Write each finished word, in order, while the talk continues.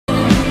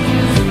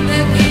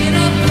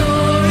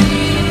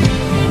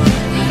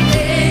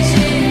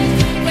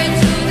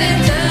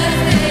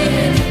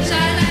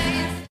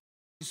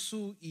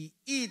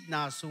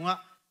na sunga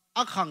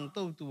akhang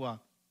to tua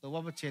to wa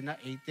chena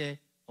ate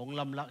hong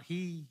lam lak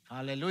hi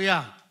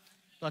hallelujah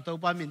to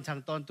pa min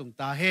chang ton tung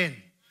ta hen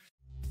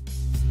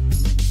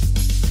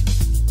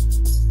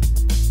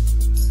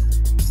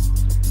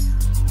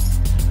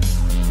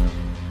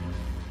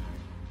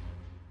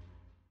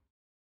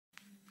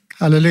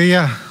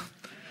Hallelujah.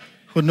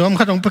 Hun nom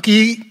khat ong paki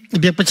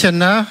biak pachen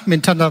na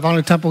min than wang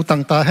le than pu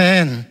tang ta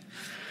hen.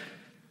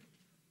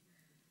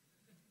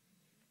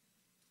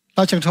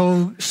 Ta chang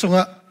thau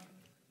sunga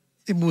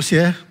i mu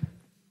sia.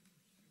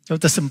 Cho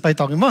ta sim pai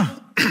tong ma.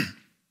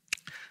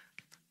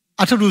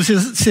 A thu lu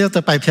sia ta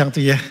pai phiang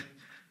tu ye.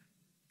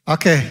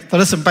 Okay,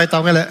 ta sim pai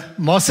tong le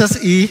Moses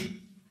i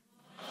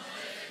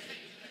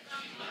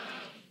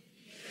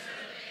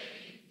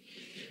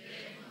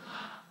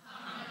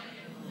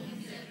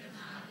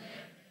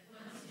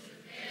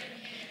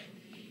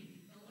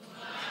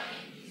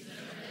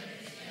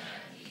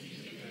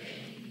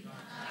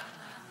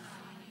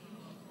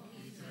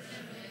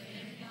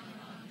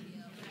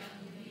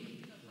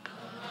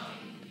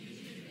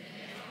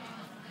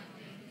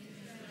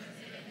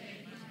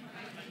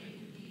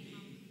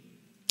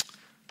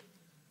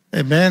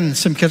Amen.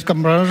 Simkhet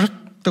kamar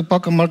tu pa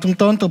kamar tung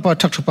ton tu pa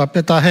thak thupa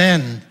pe ta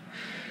hen.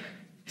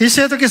 Hi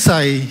se to ke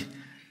sai.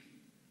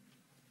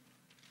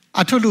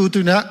 Athulu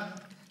tu na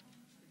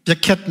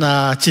piakhet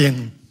na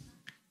ching.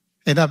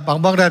 Ena bang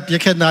bang da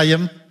piakhet na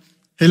yem.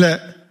 Hele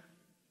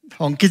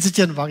hong ki chi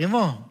chen wang yem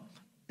mo.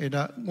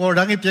 Ena ngor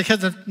dang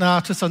piakhet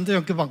na thu son te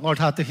yong ki wang ngor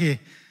tha te hi.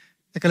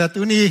 Ekala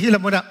tu ni hi la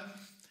mo da.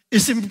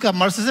 Isim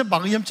kamar se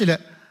bang yem chile.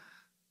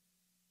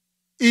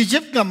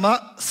 Egypt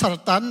gamma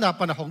sartan na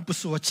panahong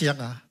puso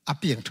chianga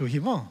apiang thu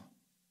himo.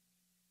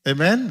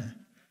 Amen.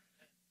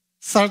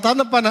 Sartan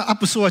na pana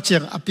apuso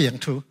chiang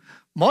apiang thu.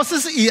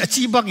 Moses I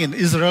achibang in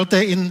Israel te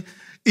in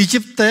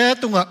Egypt te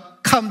tunga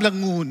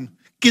kamlangun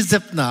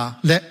kizep na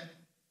le.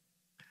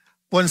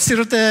 Pon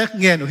sirte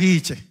ngenu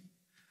hi che.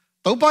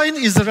 Topa in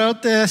Israel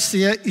te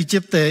sia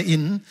Egypt te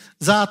in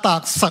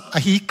zatak sak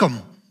ahikom.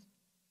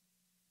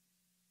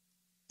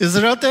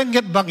 Israel te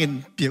nget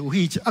bangin piu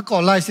hi che.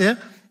 Akolai se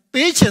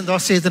Pei chen do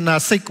se na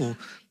se ko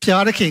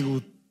pya de king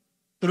ko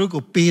tru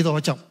ko pe do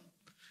chok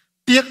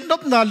piak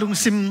nop na lung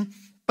sim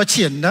pa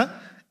chen na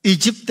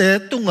Egypt te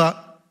tunga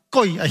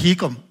koi a hi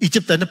kom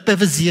Egypt te na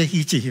pevzia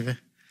hi chi hi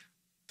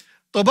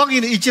to bang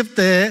in Egypt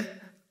te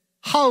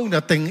how na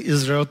teng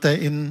Israel te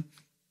in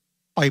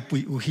pai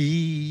pui u hi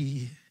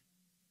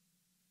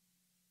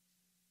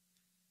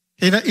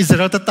hina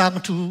Israel te tang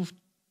tu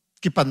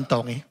ki pan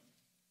tong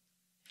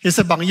hi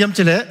se bang yam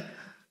chele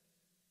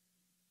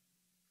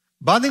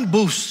Banning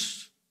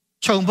boost,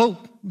 chong boat,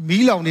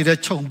 me long need a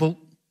chong boat.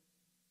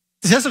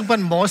 This hasn't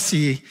been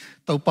mossy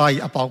to buy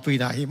a pau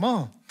pina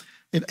himo.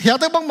 Here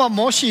the bang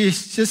mossy,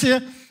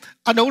 says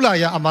Anola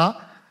ya ama,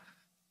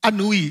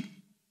 Anui,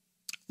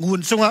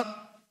 Gunsunga,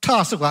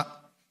 Tasuga.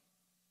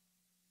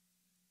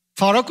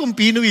 Farakum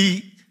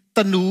pinui,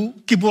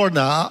 Tanu,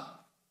 Kiborna,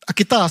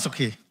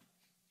 Akitasuki.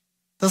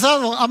 The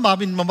son of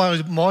Amabin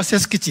Mama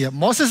Moses Kitty,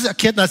 Moses a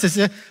kid,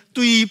 says,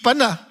 Tui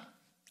Pana,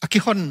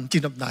 Akihon,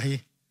 Jinab Nahi.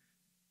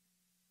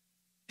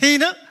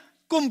 Hina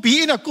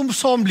kumpi ina kum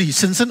somli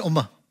sensen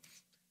oma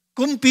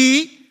kumpi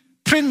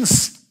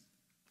prince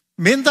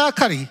menda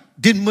kari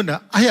din muna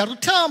ayar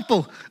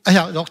tempo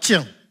ayar dok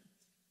chiang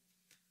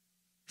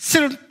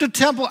sir tu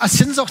tempo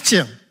asin dok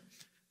chiang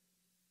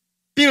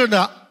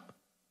pirna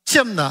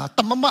chemna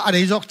tamama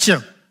are dok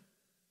chiang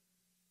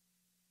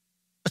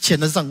achen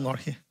na zangor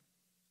hi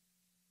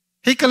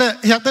hikale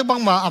yak te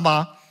bang ma ama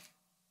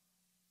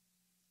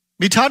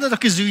mithana da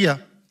kizuya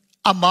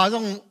ama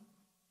dong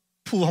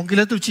phu hong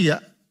kile tu chia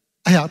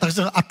Aya ta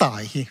sang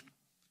atai hi.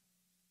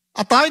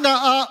 Atai na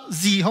a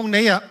zi hong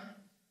nei ya.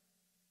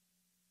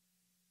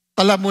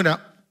 Talamuna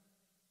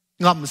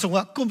ngam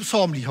sunga kum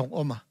som li hong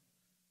oma.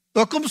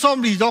 To kum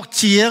som li dok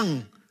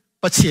chiang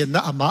pa chen na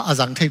ama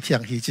azang thai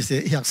phiang hi chi se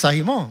yak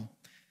sai mo.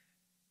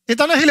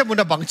 Itana hile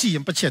muna bang chi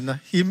yam pa chen na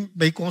hi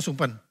mei kong sung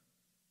pan.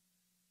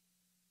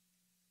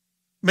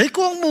 Mei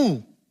kong mu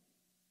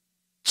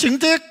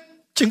ching te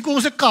ching kong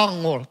se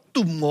kang ngor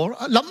tum ngor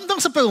lam dang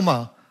sa pe ma.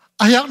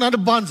 Ayak na de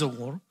ban zo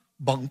ngor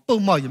bang po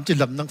ma yam chi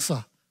lam nang sa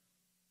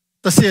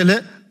ta se le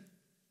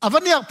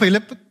avan yak pe le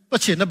pa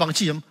chen na bang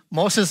chi yam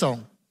Moses song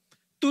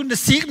tu na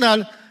signal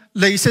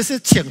le se se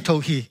chiang tho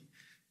hi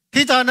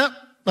hi ta na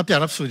ma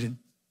pya rap su din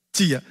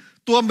chi ya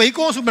tua mei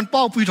ko su man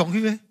pao pui thong hi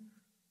ve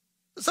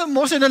sa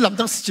Moses na lam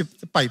tang si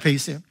pai pe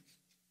se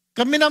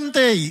kaminam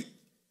te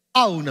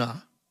au na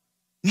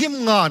ngim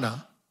nga na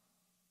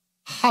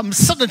ham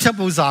sat na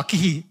chapo za ki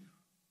hi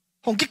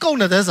hong ki ko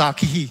na da za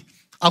ki hi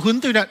a hun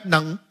tu na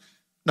nang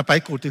na pai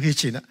ko tu hi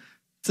chi na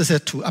se se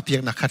tu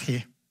apiak na khat hi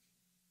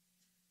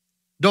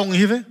dong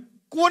hi ve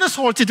ko na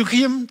sol chi tu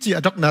khim chi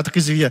adok na ta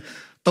ki ji ya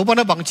to ba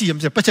na bang chi yam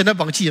che pa chen na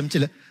bang chi yam chi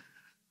le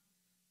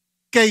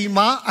kei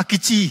ma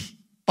akichi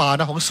pa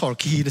na hong sol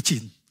ki hi na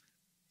chin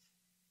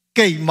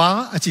kei ma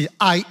a chi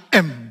I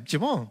am chi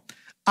mo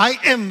I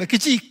am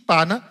akichi pa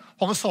na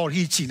hong sol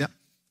hi chi na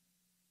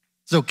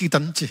zo ki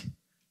tan chi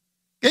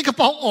cái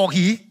pau ọt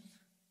hi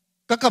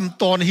cái cầm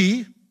tòn hi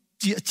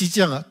chỉ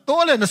chăng à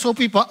tôi lên là số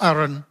pi pa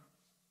Aaron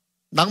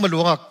nang mà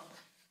luộc à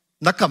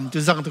nãy cầm tu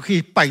rằng tu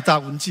khi bay ta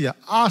un chi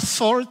à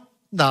sort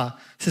na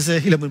sẽ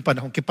hi lemun pan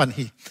hong kipan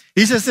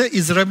hi sẽ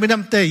Israel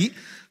minam te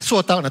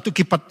so ta na tu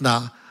kipat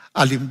na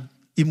alim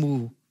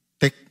imu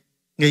tek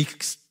ngay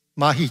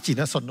ma hi chi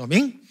na son no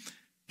ming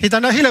hi ta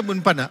na hi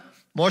lemun pan à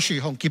mo shi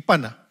hong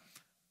kipan à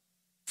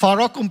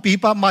Pharaoh cũng bị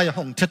ba mai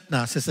hong chết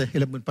na sẽ hi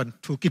lemun pan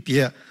thu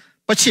kipia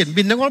bắt chuyện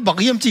bin nang bang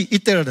yam chi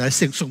iter na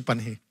sing sung pan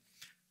hi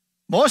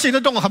mo shi na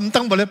dong ham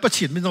tang bale bắt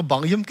chuyện bin nang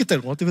bang yam kitel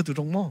ngo tu tu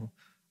dong mo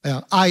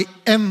I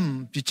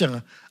am chỉ chăng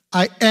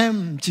I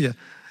am chỉ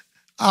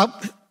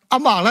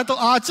mà là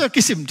tôi chứ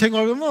cái sim theng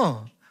rồi mà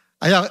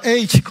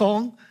H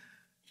con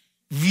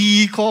V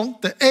con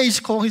the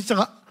H con thì chăng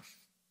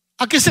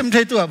cái sim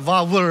theng tôi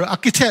vowel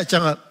cái thế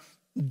chăng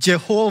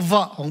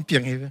Jehovah hong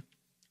piang hi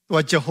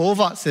và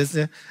Jehovah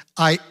sẽ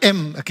I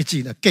am cái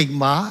gì nè kinh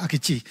má cái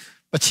gì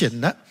bắt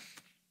chuyện nè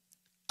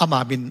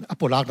mà mình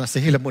apolak na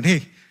sẽ hi làm một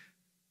hi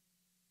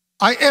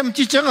I am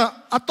chỉ chăng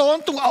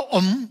tôn tung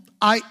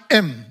I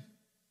am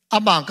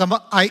Amang kama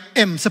I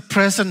am the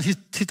present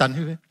hi tan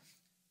hi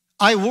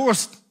I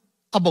was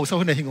about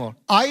so ne hingon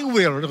I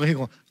will ne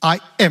hingon I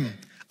am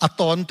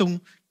aton tung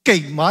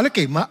kei ma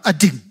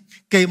ading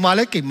kei ma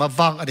le kei ma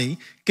wang ani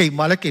kei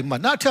ma le kei ma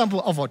na tham bu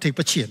avo thei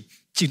pa chien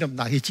chinam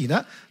na hi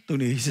china tu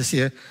ni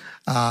se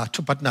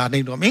thupat na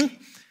nei no ming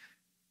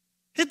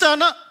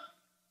hitana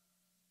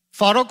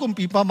Pharaoh kum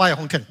pi pa mai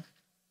hong theng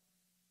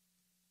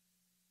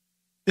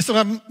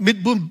isonga mit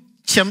bum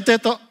chem te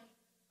to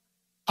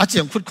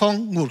chiang phút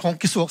khong ngủ khong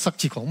cái suộc sắc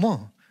chỉ khong mò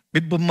biết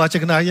bùm mà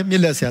chắc này mi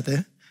lệ sẽ thế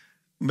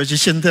mà chỉ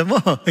xin thế mò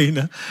hay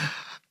nè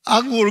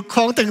ngủ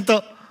khong từng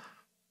to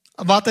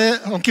bà thế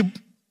khong kịp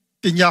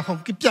tiền nhà khong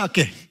kịp giá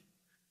kề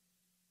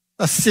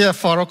sẽ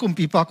Pharaoh cũng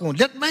bị bắt con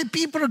let my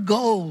people go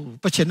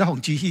bắt chuyện nó khong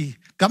chỉ hi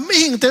cảm mấy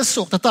hình thế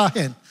suộc ta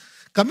hẹn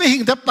cảm mấy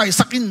hình thế bài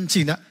sắc in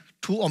chỉ nè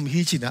thu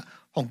hi chỉ nè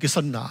khong cái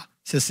sân nà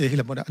sẽ hi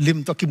là một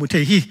lim to kim một thế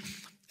hi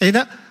ấy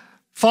nè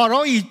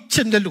Pharaoh y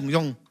chân lên lùng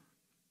yong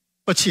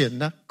bắt chuyện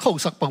na khâu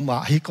sắc bằng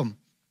mã hi cầm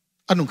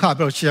anh hùng khá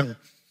bảo chiang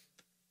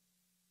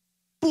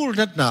bùn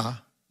đất na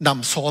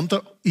nằm xóm tới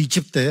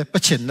Egypt thế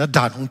bắt chuyện na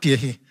đàn hùng bia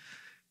hi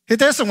thế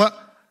thế xong á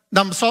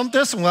nằm xóm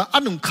thế xong á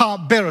anh hùng khá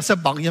bảo sẽ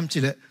bằng yếm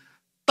chỉ lệ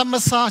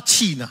tamasa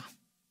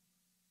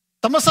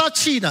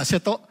chi na sẽ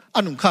to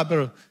anh hùng khá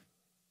bảo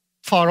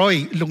Pharaoh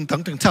lung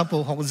tăng từng tham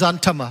bộ hong gian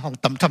tham à hong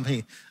tam tham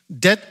hi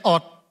death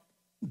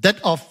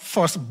of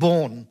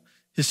firstborn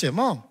hi sẽ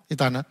mong hi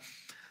ta na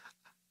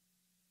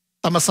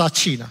tamasa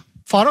chi na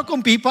Pharaoh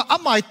cũng bị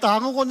bắt mai ta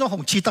ngon nó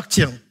hồng chi tắc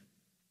chiang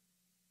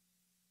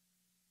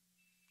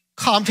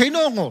khám thấy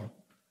nó ngồi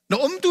nó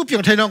tu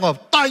piang thấy nó ngồi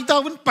tai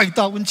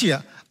ta vẫn chia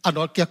anh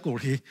nói kia cổ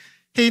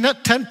hi na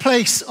 10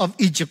 plagues of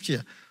Egypt chia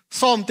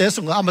xóm té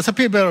xuống mà sắp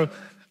bèo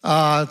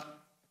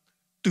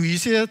tùy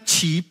些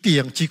起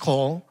病之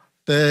狂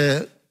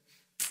的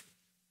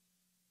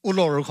乌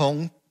罗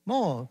狂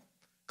么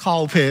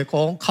靠皮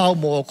狂靠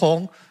毛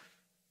狂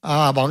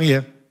王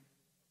爺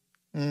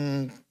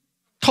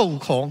偷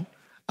狂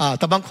但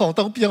係狂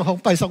到變行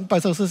拜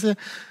上是是，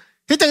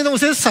佢等到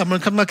些什麼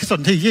咁嘅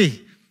順氣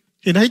嘅，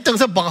然後佢等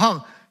些bằng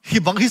行，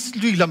佢bằng佢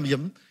亂lâm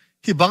飲，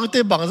佢bằng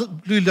啲bằng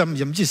亂lâm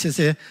飲即係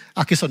些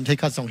佢順氣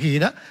嘅上氣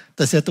啦，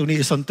但係到你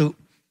順到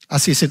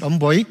事先安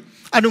排，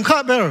用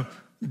卡咩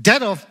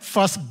death of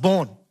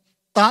firstborn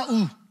打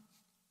烏，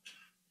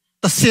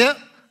但係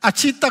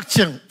切得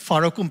正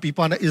Pharaoh cũng bị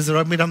bắt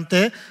Israel mình làm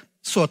thế，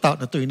所到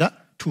那對那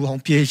土行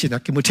撇起那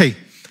佢冇睇，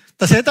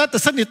但係但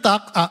係你打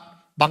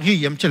bằng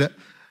佢飲出嚟。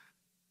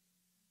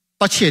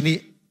bắt chuyện đi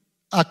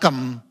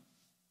cầm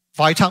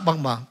vài thác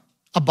bằng mà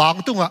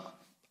bang tung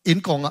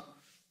in con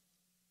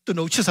tu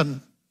nấu chút sân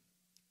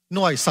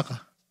nói sắc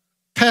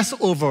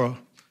Passover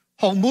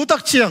hong mu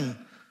đặc chiang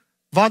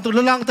van tu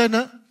lang tên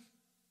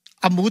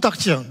á mu đặc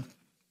chiang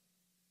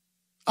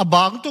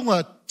bang tung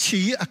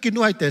chỉ cái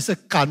nói thế sẽ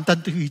簡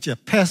单tu hi chứ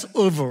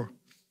Passover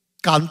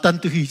簡單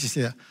tu hi chứ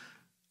sẽ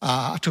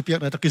chụp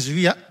việc này ta cái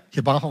gì á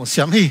thì bang hong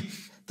xiang hi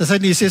แต่ใส่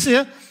นี่เสี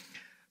ย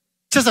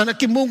chút sân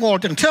cái mu ngor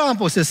chẳng theo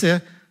bộเสีย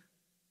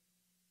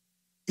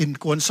in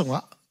คนส่ง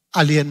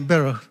alien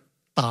bear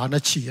ตาหน้า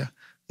ชี้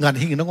งาน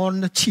หิงน้อง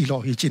น่ะชี้ลอ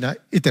ยจีน่ะ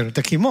อีเตอร์ต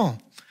ะคิมอ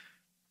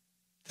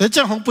แต่เจ้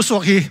าของผู้สว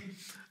กฮี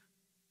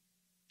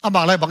บา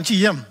งอะไรบางจี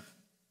ม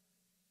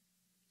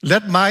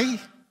let my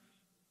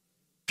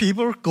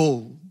people go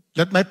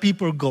let my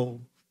people go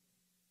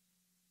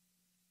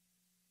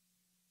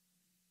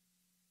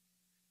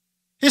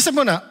ฮิส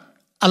มุนะ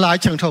อะไร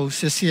จังเท่าเ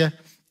สีย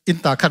อิน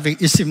ตาคัดวิ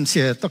อิสิมเสี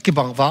ยตะกิ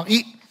บังวางอี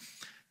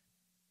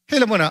เฮ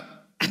ลมุนะ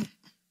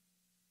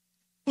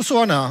ผู้สว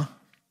นะ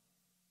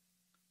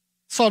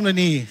ซ้อม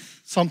นี่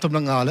ซ้อมท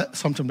ำงานและ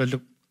ซ้อมทำลุ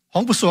กขอ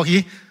งผู้สวกี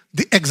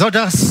the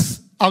exodus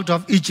out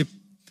of Egypt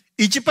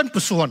เป็น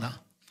ผู้สวนะ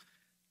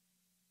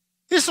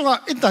อิสรา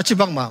อินตาจิ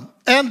บังมา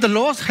and the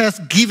Lord has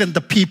given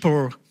the people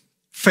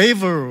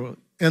favor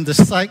in the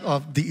sight of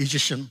the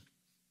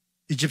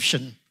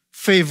Egyptian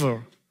favor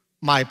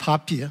my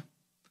papia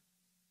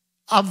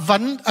วั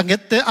นอังเก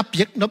ตอับ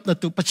ยักนบนา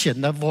ตุปเชียน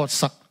นะวอด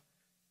สัก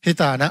เห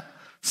ตุนะ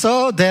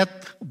so that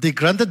they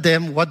granted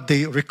them what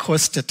they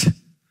requested.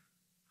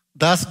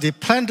 Thus they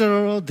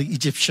plundered the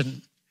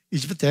Egyptian.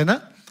 Egypt na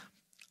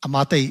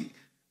amatay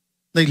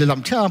nay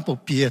lalam thiam po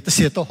pie ta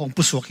se to hong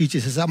pusok hi chi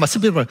sa ma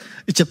sibir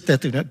Egypt te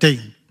tu na ding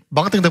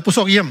bang teng ta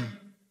pusok yem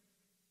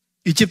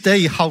Egypt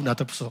te how na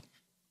ta pusok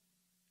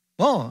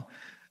oh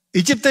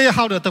Egypt te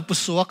how na ta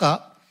pusok ka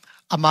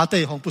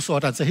amatay hong pusok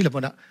dan sa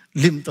hilapona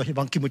lim to hi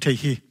bang kimuthei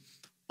hi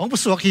hong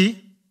pusok hi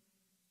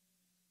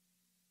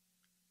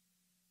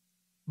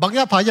bang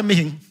ya pha yam mi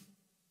hing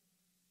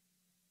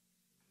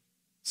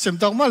sim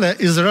tong ma le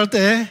Israel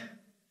te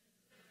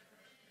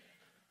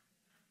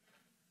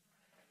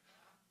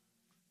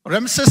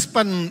Ramses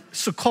pan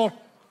Sukkot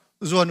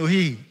zuan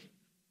uhi.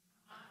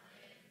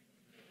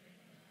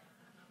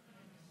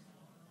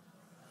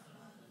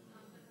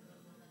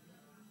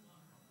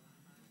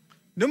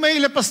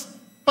 Numay lepas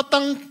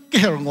patang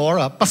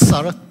keherngora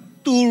pasar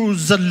tur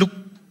zaluk.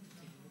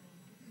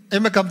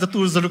 Makam ta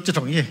tur zaluk cha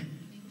thong ye.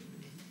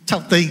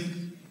 Chau ting.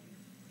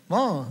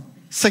 Mo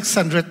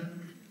 600,000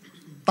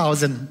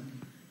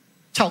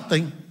 chau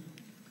ting.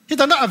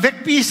 Hita na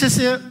avec pi se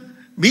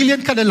million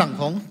ka lang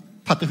hong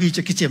Patu hiจ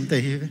ะกิจเจมเต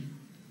hi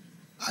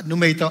นุ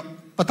ไม่ต่อ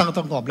ปะตัง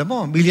ต้องกอบแล้วมั้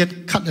งมิเลียน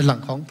ขัดในหลัง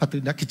ของปตุ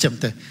นักกิจเจม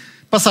เต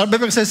ภาษาเบ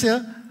บเสีย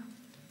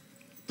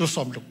ตัวส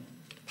มลุก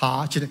พา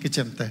จินกิจเจ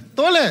มเต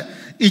ตัวเลย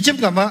อียิป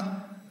ต์กับมา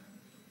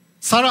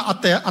สาระอัต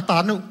เตอัตา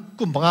นุ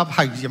กุมบังอาห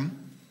ายยิม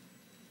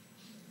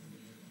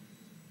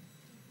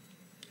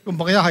กุม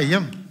บังอาหายยิ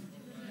ม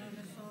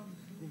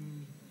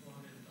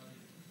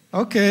โอ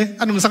เค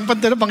อันนุ่งสังปัน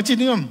เตระบางจี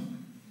นิยม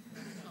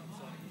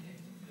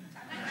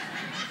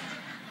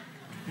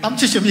tắm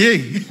chứ chấm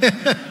gì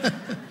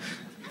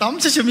tắm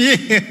chứ chấm gì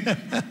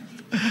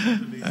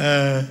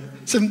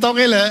xem to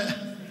cái lệ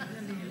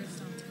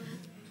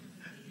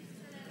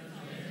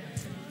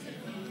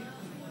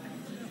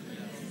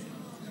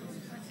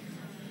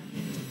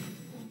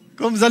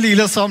cũng gia lì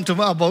là xóm chúng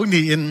ta bảo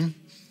niệm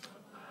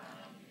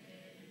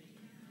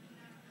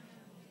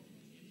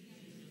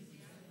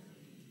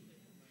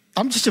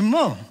tắm chứ chấm mà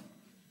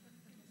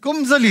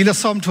cũng gia lì là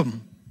xóm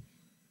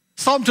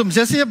chúng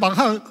sẽ bằng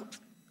hàng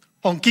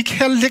Hong kik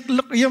hel lik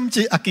luk yam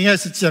chi akinga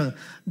si chang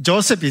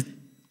Joseph it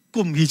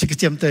kum hi chi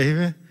chem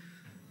te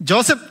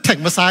Joseph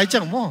theng ma sai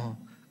chang mo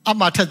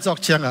ama that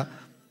jok chang a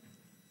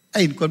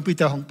ein kon pi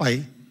ta hong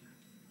pai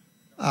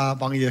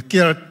bang ye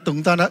kia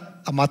tung ta na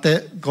ama te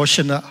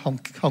Goshen na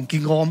hong ki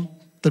ngom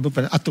te bu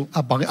pa atu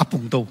abang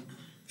apung to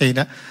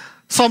na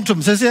som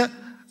chum se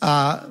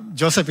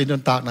Joseph in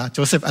don tak na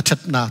Joseph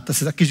athat na ta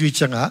se ki jui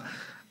chang a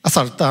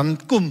asal tan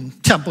kum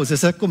champo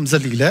se kum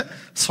zali le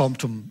som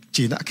chum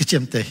chi na ki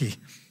chem te hi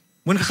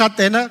mun khat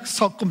te na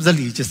so kum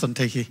zali chi son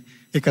the hi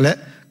ekale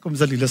kum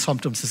zali le som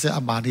tum se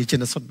amani chi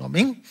na son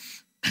noming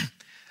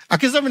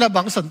akizamina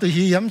bang san tu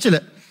hi yam chile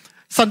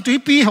san tu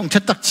pi hong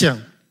chat tak chiang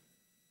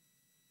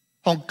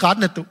hong kan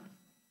na tu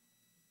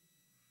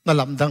na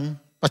lam dang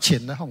pa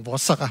chen na hong bo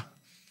saka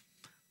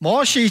mo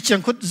shi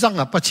chiang khut zang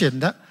a pa chen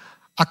na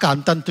akan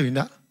tan tu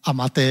na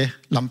amate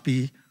lampi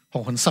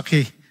hong hon sak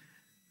hi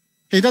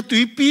he na tu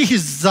pi hi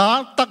za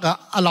tak a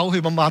alau hi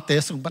mama te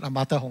sung ban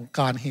amata hong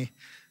kan hi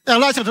แต่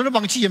เราจะทำบ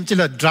างทีมันจะเ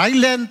ลย dry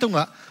land ตรง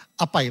อ่ะเ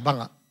อาไปบาง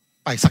อ่ะ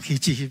ไปสักที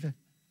จี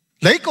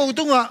เลยกูต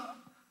รงอ่ะ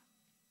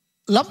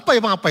ล้ำไป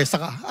บางไปสั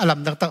กอ่ะล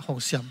ำดังตั้งห้อง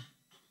เสียม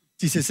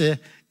จีเส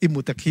อิมุ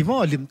ตะคิมอ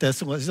ลิมเตส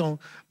งอ่ะส่ง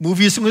มู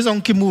วี่ส่งส่ง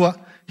คิมัว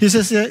ฮิเส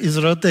อิส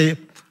ราเอล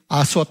อา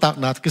สวตัก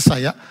นัดกิสา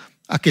ยะ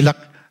อากิลัก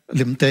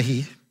ลิมเตฮี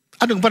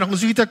อันนึงปัญหา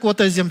สุดที่กูเ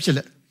ตยมเฉล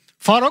ย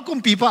ฟาโรกุม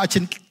ปีปะอาชิ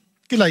น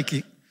กิไลกิ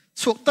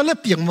สุกตะเล็บ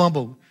เปียงมา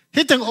บ่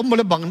ฮิตังอมมาเ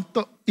ลยบางตั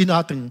วอินา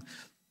ตึง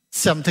เ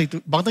สียมไทยตัว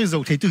บางตั้งโจ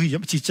ไทยตัวหิ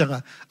มจีจังอ่ะ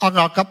อ่าง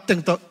กับตั้ง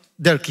ตัว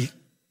เดลกี้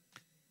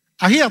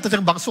อาเฮียตัวจั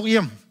งบางสุกเยี่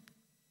ยม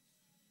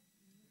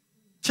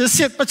เชื่อเ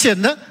สียดประเชน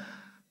นะ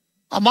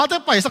อามาได้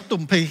ไปสักตุ่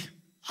มเพย์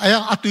ไอ้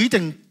อาตุย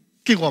ตั้ง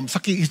กี่วมสั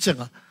กกี่จัง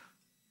อ่ะ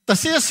แต่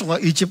เสียส่ง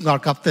อียิปต์งา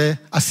กับแต่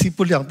อาศิ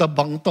บุลียงตัวบ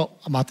างตัว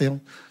อามาได้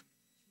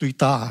ตุย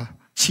ตา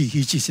ชี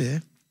ฮิจิเส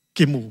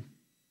กิมู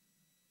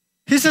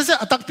ฮิเส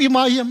อาตักปีม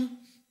าเยี่ยม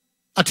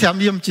อาเทียม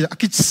เยี่ยมจีอา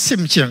กิซิ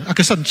มเชียงอา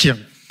กิสันเชียง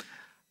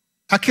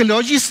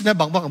archaeologists เนี่ย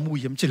บางมู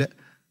ยมจิเล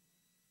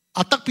อ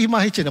าตักปีมา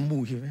ให้เจนมู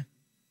ย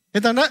เห็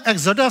นแต่นั้น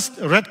Exodus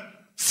Red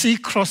Sea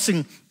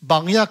Crossing บา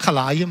งยาขล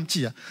ายมจี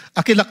อ่ะอ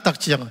ากิลักตัก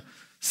เจียง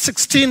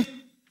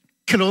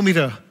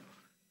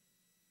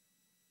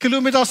16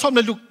 kilometer ซ้อมเล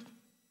ยลูก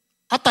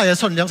อาตาย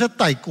ส่วนยังจะ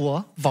ไต่กัว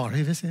วาร์ใ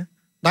ห้เสีย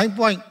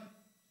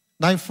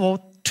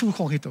9.942ข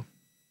องฮิโต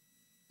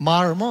มา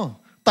ร์มอ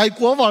ไต่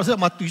กัววาร์เสีย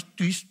มา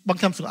ตุยบาง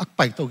คำสุดอักไ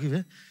ปตัวคิดว่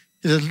า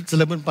จะเ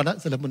ล่มันปะนะ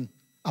จะเล่มัน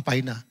อาไป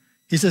นะ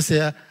ฮิเสี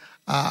ย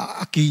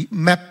aki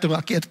map tu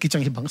aki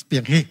chang hibang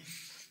piang hi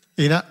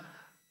ina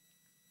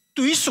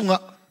tui sunga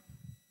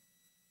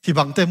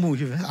hibang te mu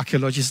hi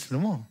archaeologist no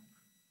mo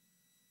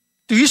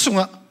tui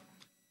sunga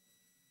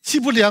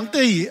sibuliang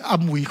te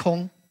amui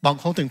khong bang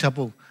khong teng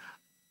thapu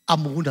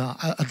amu na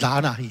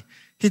adla na hi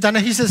tana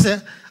hi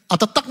se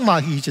atatak ma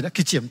hi china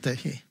ki chem te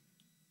hi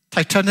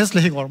Titanes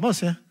le hingor mo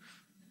se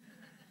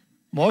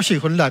mo shi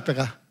hun la pe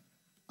ka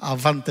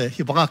văn tế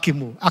hi banga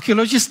kimu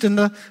archaeologist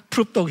na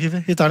proof to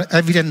hi ta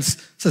evidence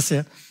se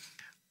se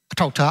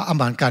thau tha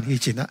aman kan hi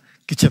china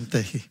ki chem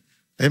te hi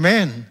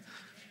amen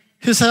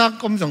hi sang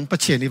kom jong pa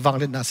chen ni wang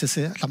le na se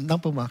se lam dang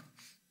pa ma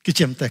ki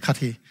chem te khat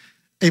hi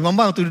ei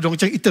mamang tu dong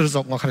chang iter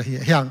zok ngak hi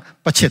hyang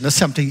pa chen na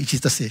sam te chi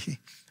ta se hi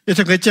ye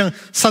chang chang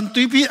san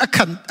tui bi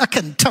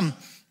akhan tham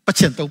pa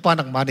chen to pa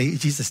nang ma nei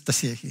chi ta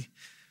se hi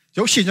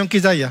yo shin jong ki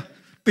za ya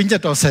pin ja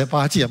to se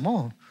pa chi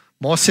mo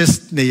Moses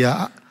ne ya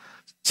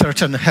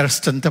certain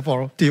Hairston te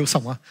por tiu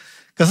sama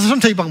ka sa sun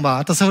thei bang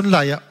ma ta sa hun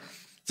lai ya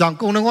jang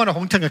kong na ngon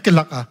hong thang ke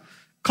lak a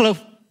klo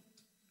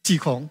chi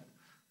khong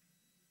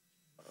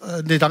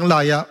ne dang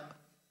lai ya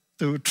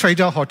tu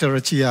trader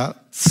hotel chi ya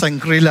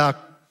Shangri-La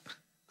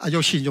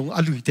ayo shin jong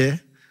alui te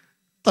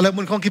ta le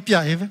mun khong ki pya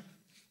he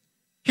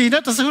hi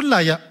na ta sa hun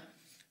lai ya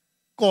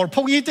kor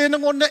phong yi te na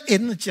ngon na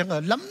en chang a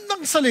lam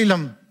nang sa le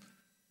lam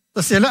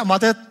ta se la ma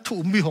te thu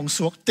mi hong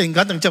suak teng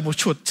gan dang cha mu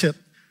chut chet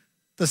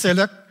ta se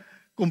la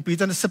kum pi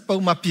tan se pau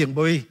ma pieng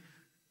boi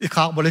I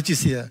khak bo le chi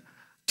sia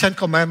Ten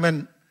Commandment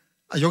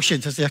ayok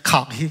shin se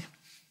khak hi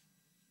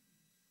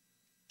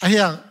a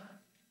hiang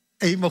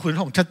ei ma hun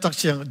hong that tak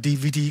chiang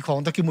DVD ของ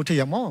ตะกิมุเท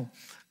ยามอ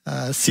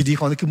CD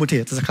ของตะกิมุเท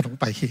จะขัดลง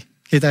ไปhi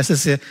hi ta se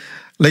se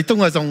lấy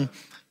tung ở trong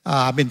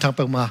bên thang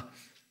pau ma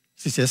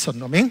si se son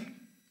no ming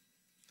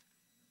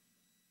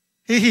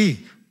hi hi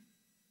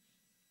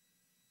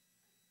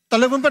ta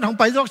le mun ban hong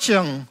pai jok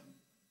chiang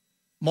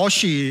mo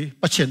shi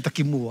pa chen ta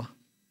ki mu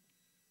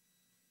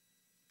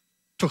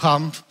ทุกค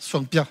ำส่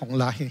งเปียกของ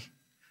ลาย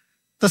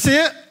แต่เสีย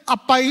อ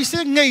ภัยเสี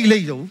ยไงเล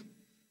ยอยู่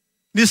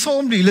นี่ส้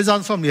มดีเลยจา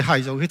นส้มดีหาย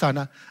อยู่ที่ตาน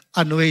ะ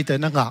อันนู้นแต่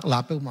นั่งหลา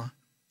เปิลมา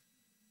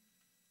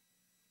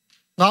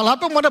หลาเ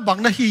ปิลมาได้บัง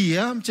นะฮี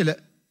อ่ะมันจะเลย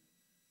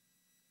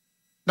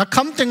นักค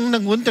ำจังนั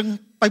กวนจัง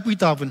ไปปุย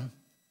ตาวัน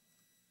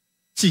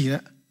จีน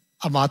ะ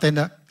อามาแต่น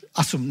ะอ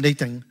าสุมใน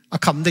จังอา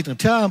คำในจัง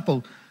เทียมปู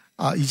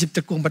อียิปต์จ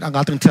ะกุมเป็นอ่าง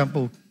จังเทียม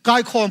ปูกา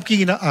ยคอมกี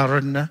นะอา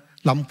รันนะ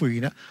ลำปุย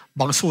นะ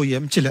บางส่วน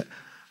มันจะเลย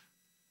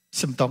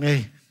สมตอง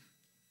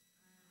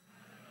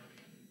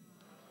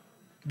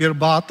บิร์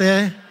บาเต้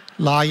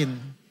ลาย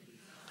น์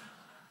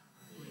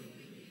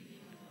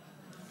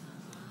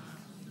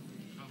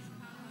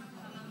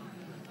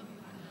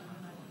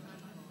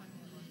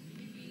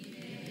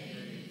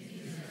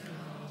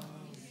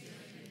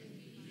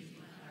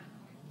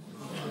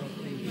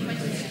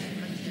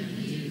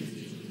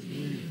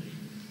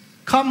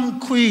ค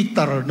ำคุยต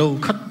ระโน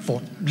ขัดฝ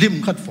นริม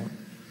ขัดฝน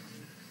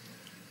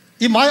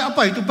อีไม้เอาไป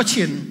ตุปเ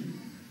ชียน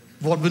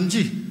วอดบุญ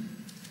จี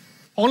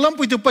องลำ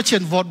ปุยตุปเชีย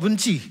นวอดบุญ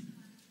จี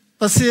แ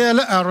ต่เสียแล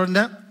ะอารอนน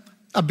ะ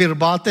อบิร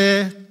บาเต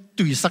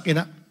ตุยสักอิน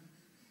ะ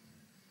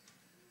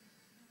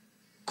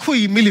คุย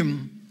มิลิม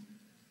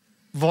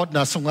วอดน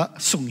ะ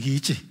ส่งฮี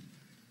จี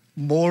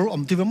มอร์อ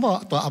มที่ว่ามา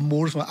ตัวอมอ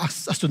ร์สมา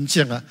สุนเชี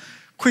ยงอะ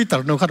คุยต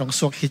ระโนขัดของ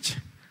สวกฮีจี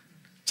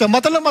จะมา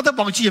แต่ละมาแต่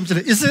บางจีมจะเล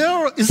ยอิสราเ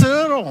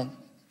อล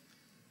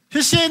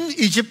ที่เช่น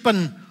อียิปต์เป็น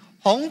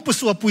ห้องปุส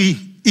วปุย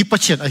อีปะ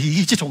เชียนอะฮี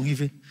จีทงฮี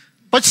ฟิ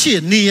ปะเชีย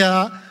นนี่ย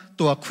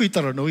ตัวคุยต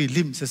ระโนอี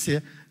ลิมเสีย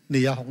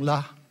นี่ยห้องลา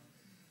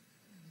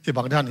ที่บ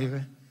างท่านนี่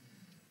ฟิ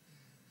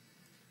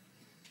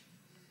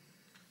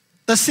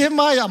แต่เสียม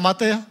าอย่ามา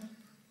เตะ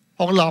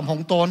ห้องลามห้อ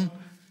งตอน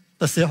แ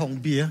ต่เสียห้อง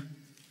เบีย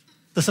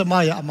แต่เสียมา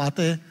อย่ามาเต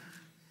ะ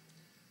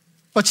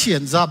ปะเชีย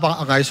นซาบาง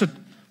อะไรสุด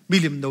มิ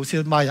ลิมโนเสีย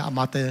มาอย่าม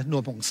าเตะนั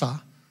วผงซา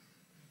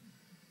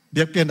เ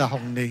บียกเปลี่ยนห้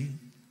องนี้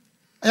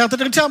อย่างที่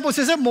ตั้งใจบอกเ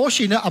สียโม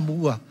ชีเนี่ยอามั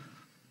ว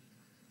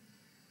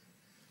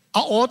อ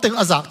าโอเต็ง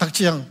อาจากตักเ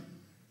ชียง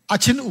อา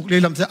ชินอุกเล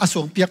ยลำเสียอาส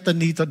วงเปียกตัน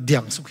นี้ตัวเดีย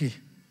งสุขี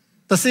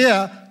แต่เสีย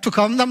ทุกค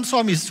ำน้ำซ้อ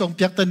มมีสวงเ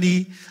ปียกตันนี้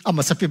อาม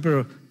าสปิเปอ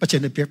ร์ประเจ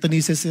นเปียกตัน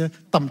นี้เสีย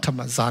ตำธรรม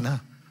ซานะ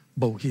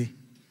บ่ฮี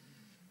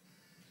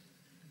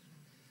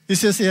ที่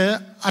เสีย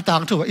อาต่าง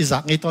ถือว่าอิจา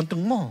กไงตอนตึ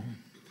งมอง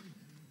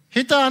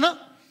ฮิตานะ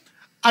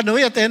อันนู้น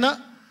อย่างเต้นะ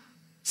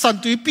สัน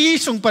ตุยปี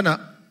ส่งปนะ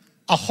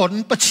อาขน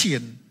ประเชีย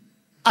น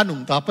อันนุ่ง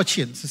ตาประเ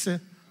ชียนเสีย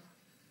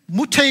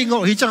มุทัยงอ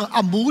ฮิจังอ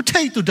ามุ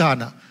ทัยตุดา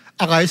นะ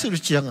อะไรสุด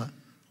เจียงอ่ะ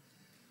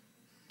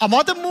อามา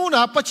แต่มูน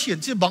ะประเชียน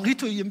ที่บางที่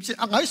ถุยยิมที่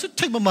อะไรสุด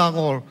ที่มาง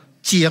อ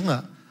เจียงอ่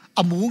ะอ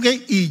ามูไง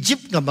อียิป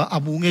ต์กับมาอา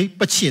มูไง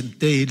ประเชียน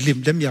เตลิม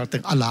เล่มยาวแต่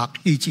งอาลัก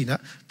ฮีจีนะ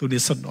ตัวนี้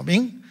สนอมิ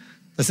ง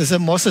แต่เสีย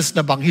โมเสสน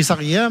ะบางที่สัก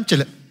เยี่ยมเจ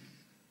ริญ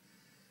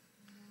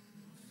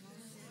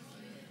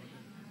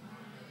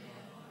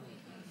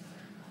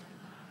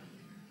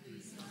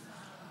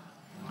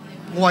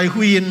งวย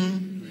หุยน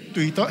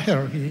ตุยต่อเฮ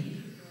ร์ฮี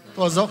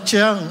ตัวจอกเชี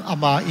ยงอา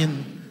มาอิน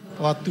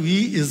ตัวตุย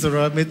อิสร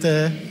าเอลเต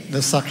เน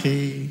สักฮี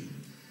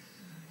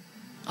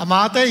อามา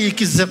เตอี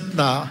กิเซบ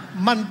นะ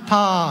มันพ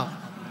า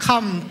ค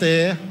ำเต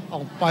ออ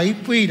กไป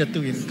ปุยนะตุ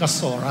ยนกัสโซ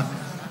ระ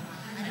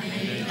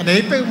อันนี้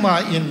เป็นมา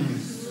อิน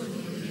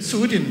สู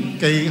ดิน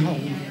เกยห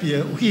งเปีย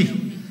อุฮี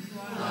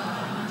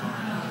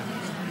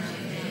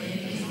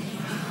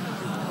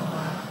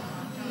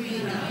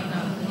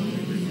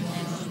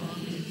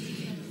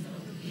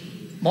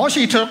หมอ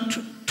ชี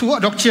ทัว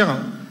ดอกเชียง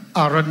อ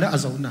ารันนะอา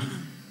โซนะ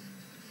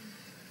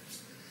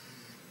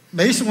ไ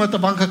ม่สมมติ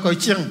บางคนก็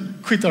เชียง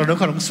คุยตลอด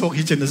ขนมสวก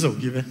ฮิเจนนะโซ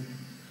กีเว้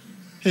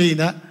เฮ้ย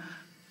นะ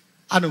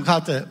อันนู้นข้า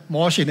แต่หม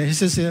อสิเนี่ย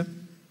เสีย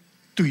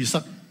ตุยสั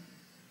ก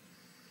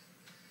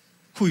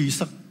คุย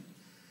สัก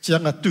จั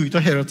งอ่ะตุยตัว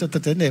เฮโร่จะแ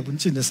ต่เนี่ยบุญ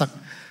จินสัก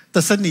แต่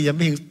สนิยามไ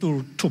ม่เห็นตัว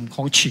ถุ่มข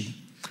องฉี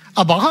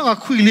บางครั้ง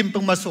คุยลิมตร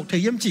งมาสกเ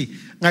ทียมจี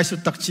ไงสุด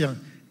ตักเจียง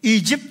อี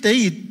ยิปต์ได้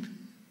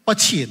ปัจ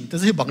เจียนแต่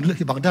ที่บ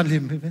างด้านลิ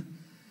มใช่ไหม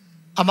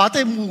มาแต่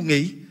มูไง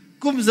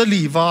กุมจะ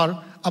ลีวาร์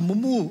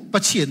มูปั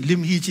จเจียนลิ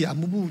มฮีจี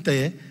มูเตะ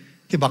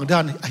ที่บางด้า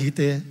นไอเ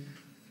ตะ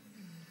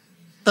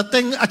แต่เต็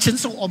งอาชิน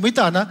ส่งอมิต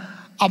านะ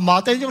มา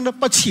แต่ยังนับ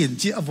ปัจเจียน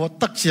จีอว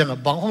ตักเจียง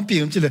บางห้องเปีย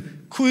งจีเลย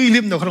คุยลิ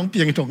มเราของเปี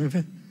ยงตรงนี้ไหม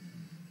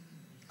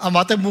ม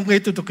าแต่มูไง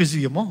ตัวกิจ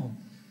ยมั้ง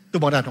ตัว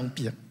บางด้านของเ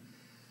ปียง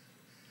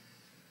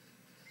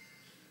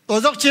ตัว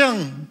จอกเจียง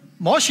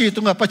หมอชีตร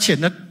งกับปัจเจียน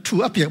นั้นถูก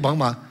อเปียกบาง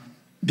มา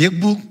เบียก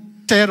บุก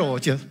เทโร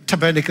เจ้าทับ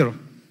เบนิเกิล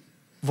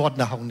วอด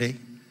นาห้องนี้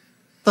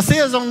แต่เสี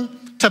ยจง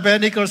ทับเบ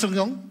นิเกิลทรง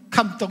ยงค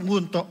ำตรงงู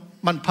นโต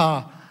มันพา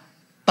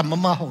ตั้ม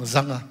มาห้อง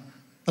จังอ่ะ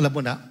อะไรบุ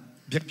ญนะ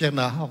เบียกเปียก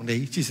นาห้องนี้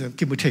ที่สิ่ง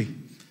กิมุที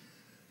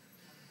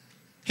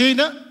ฮี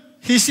นะ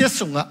ฮีเสีย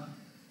ส่งอ่ะ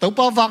ตัว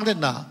ป้าวางเล่น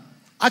นา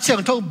อาเชียง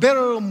ทงเบล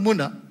มุน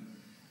อ่ะ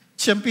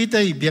เชียงปีเต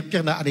ยเบียกเปีย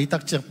กนาอันนี้ตั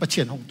กเชียงปัจเจี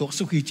ยนห้องตัว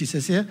สุขีที่เ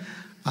สีย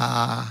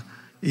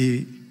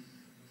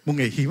มุงเ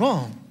งฮีมั้ง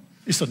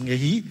อิสุนเง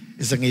ฮี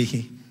อิสังเง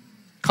ฮี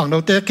ขังเรา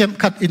เตะเข้ม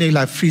ขัดอินในล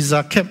ายฟรีซ่า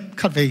เข้ม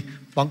ขัดไป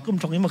บางกุม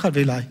ตรงนี้มาขัดไป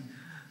ลาย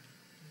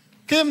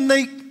เข้มใน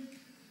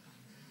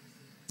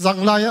จัง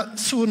ลาย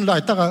สูนลา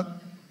ยตั้ง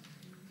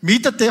มี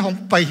แต่เตะของ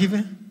ไปฮีไหม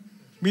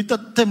มีแต่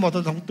เตะหมด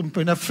ของตุ่มไป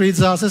นะฟรี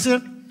ซ่าเสีย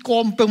กอ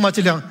มเป็นมา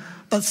จีเลียง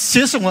แต่เสี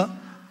ยส่งอ่ะ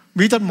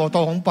มีแต่หมด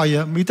ของไป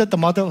อ่ะมีแต่ต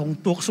มาแต่ของ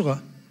ตัวสุกอ่ะ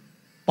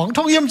บาง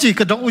ท้องยิ่มจี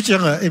กระดกอุจจา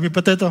ระมีป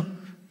ระเทศตัว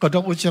กระด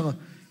กอุจจาระ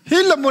เฮ้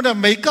ยละมัน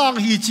ไม่กาง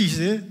ฮีจีเ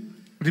สีย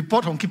รีพอร์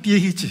ตของคิปยี่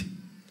ฮีจี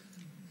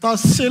แต่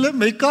เสียเลย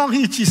ไม่กาง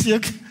ฮีจีเสีย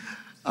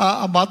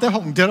มาแต่ขอ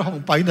งเดียร์ของ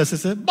ไปเนี่ยเ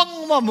สียบัง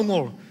มามุงอ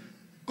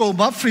ก็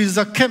มาฟรี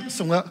ซ่าเข้ม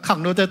ส่งอ่ะขัง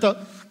โน้ตแต่ตัว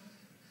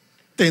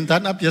เต็นทั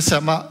นอับยาส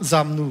มาจ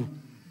ามนู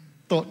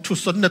ตัวทุ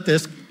สนเนเต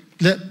ส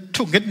และ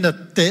ทุกเงินเน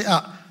เต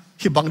ะ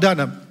ที่บางด้าน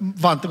น่ะ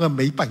วันต้องไ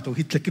ม่ไปตัว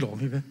ฮิตเล็กกิโล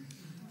นี่ไหม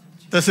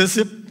แต่เสี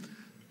ย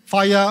ไฟ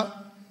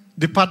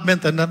ดีพาร์ตเมน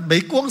ต์นั้นไม่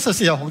กว้างเ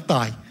สียของต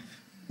าย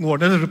งัว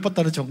นั่นหรือปัตต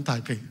านีของตาย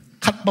ไป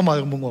คัดมา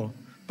จากมุงอ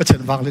ประชั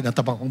นวางเลยนะต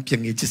ะบังของเพียง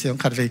อีจีเสีย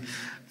งคัดไป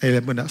ไอ้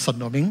เมื่อน่ะส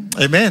นอมิงเ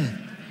อเมน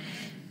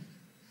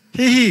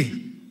ฮี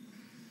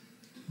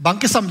บาง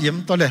กิสามยิม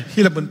ตัวเลยฮี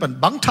ละบุญปัน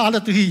บางท่าละ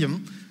ตัวฮียิม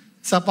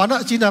สาปานะ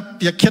จีน่ะเ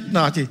ปียกเข็ดน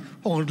าจี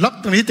ห้องลัก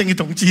ตรงนี้เต็งอี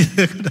ตรงจี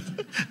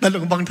นั่นหล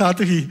งบางท่า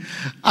ตัวฮี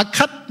อา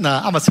คัดน่ะ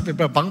อามาสิเป็น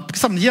บาง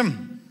สามยิม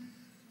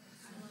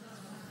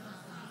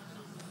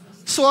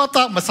สวต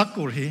ามาสัก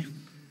กูฮี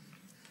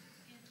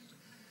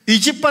อี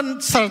ยิปต์ปัน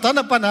สารตาน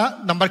ปันนะ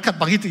นับขัด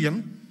บางฮิตุยิม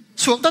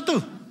สวกตัดตัว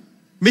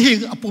ไม่หิง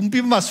ปุ่มพิ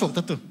มมาสวก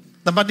ตัดตัว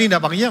นับนี้นะ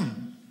บางยิม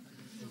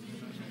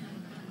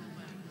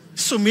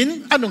สุมิน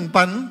อันุง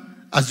ปัน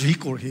อาจุย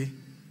กูฮี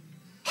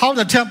เขาจ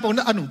ะเทียมปน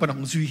อันุงปันข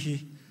องจุยฮี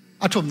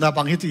อาชมนาบ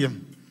างฮิตุยิม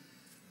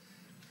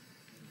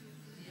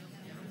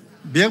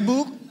เบียบุ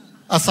ก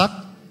อาสัก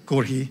กู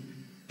ฮี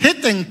เฮ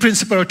ติง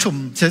principle ชม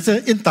เช่น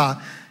อินตา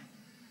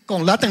กอ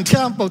งละตั้งเที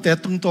ยมปนแต่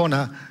ตุงโตน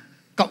ะ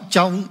กับเ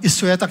จ้าอิส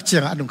ราเอลตักเจีย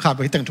งอันนุ่งข้าไป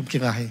แต่งทุ่มเคีย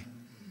งอะไร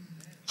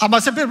อามา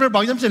เสพเป็นบา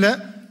งอย่างเช่นเลย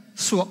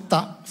สวกตา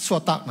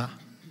นะ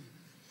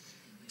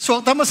สวก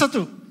ตามาสั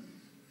ตุ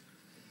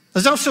แต่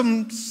เจ้า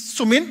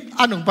สุมิน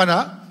อันนุ่งปานะ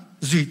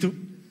จุยตุ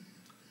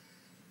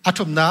อาช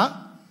มนา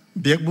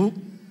เบียกบุก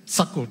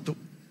สักกุตุ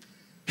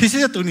ฮิเสี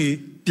ยตัวนี้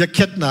เบียกเ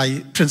ข็ดใน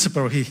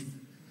principle ฮี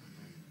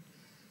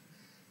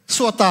ส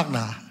วกตาน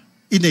ะ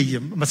อินเดีย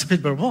มาเสพเป็น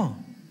บ่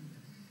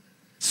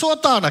สวก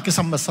ตานะกิ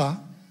สัมมาซา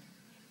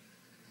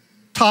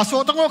ถ้าสว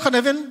ดตั้งว่าคะแน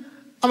น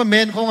อามาเม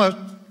นของ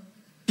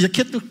อยาก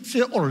คิดตัวเสี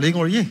ยอ่อนเลี้ยงอ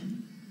ะไร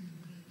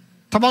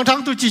ถ้าบางทั้ง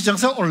ตัวจีจัง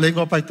เสียอ่อนเลี้ย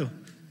งไปตัว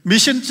มิช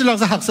ชั่นจีหลัง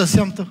จะหักเสี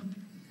ยมตัว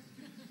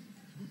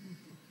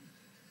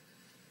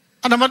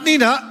อันนั้นนี่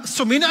นะส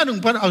มัยนั้นนุ่ง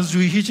ปันเอาจุ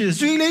ยฮี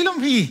จุยเลยล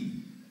ำฮี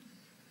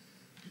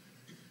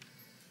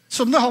ส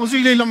มนั้นของจุ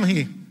ยเลยลำฮี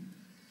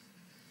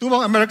ตัวบา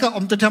งอเมริกาอ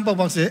มตะเทียม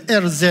บางเสียเอ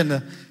ร์เซน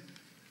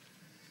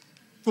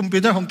กลุ่มเป็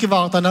นของกิวา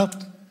ตานะ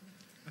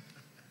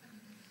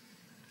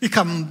อีค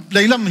ำเล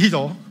ยลำฮีโต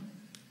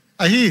ไ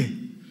อ้ฮี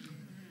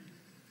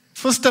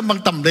first time บาง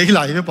ต่ำเลยไหล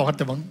ไม่บอกกันแ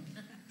ต่บาง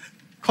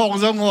ของ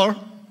จะงอ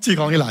จี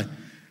ของไหล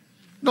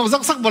น้อง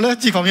สักบ่เลย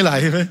จีของไหล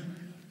ไหม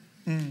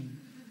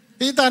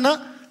อีตานะ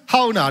เฮ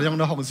าหนาอย่าง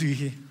น้องของซี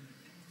ฮี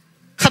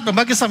ขัดมาไ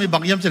ม่กี่สามีบา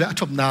งยามจะเลย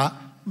ชมนา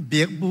เ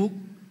บียกบุก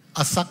อ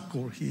าสัก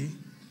กูฮี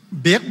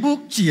เบียกบุก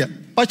เจีย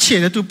ป้าเชี่ย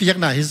นตัวเบียก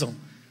หนาฮิซง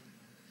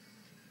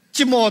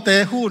จิโมเต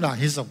หูหนา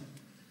ฮิซง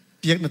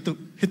เปียกนั่นตุ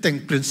ฮิตัง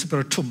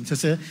principle ทุ่มเ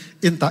สีย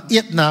อินตาเอี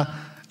ยดนะ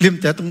ลิม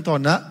แต่ตรงตอน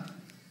นะ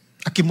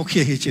อากิมุขเฮี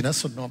ยฮิจินะ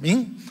สุนนอมิง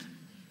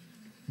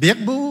เบียก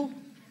บู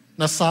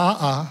นาซา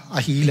อ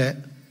าฮีเล่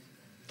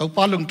ตัวป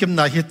าลุงกิม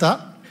นาฮิตา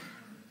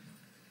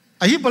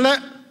อาฮีบเล่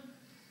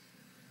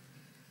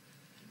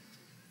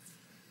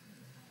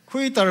คุ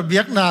ยตาเบี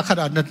ยกนาข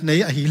นาดนั้นใน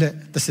อาฮีเล่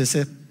แต่เสี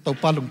ยตัว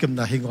ปาลุงกิม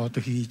นาฮิงอตั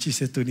วฮีจิเส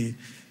ตัวนี้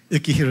เอ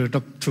กิฮิรด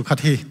กทุกขัด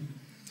ฮี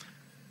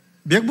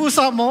เบียกบูซ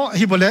าโมอา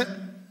ฮีบเล่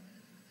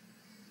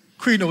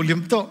คุยโนลิ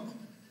มโต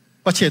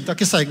ประเทศตะ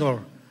กี้ใส่งอ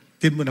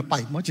ทีมมันไป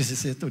มั้งจะเ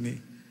สียตัวนี้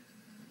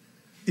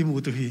อิมู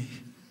ตุฮี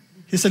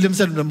ฮิสลิมเซ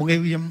นมันมงเอ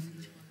วิม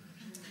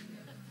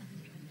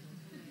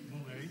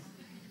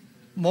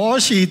หมอ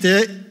ชีเต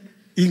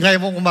อีไง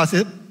มองมาเสี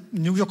ย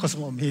นิวยอร์กก็สม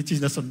มติจี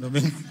นสนน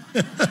มิง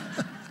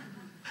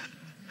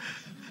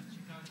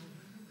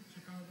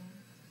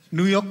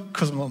นิวยอร์ก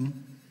ก็สมมติ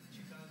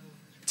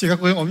ชิคาโ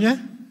กยังอมเนี่ย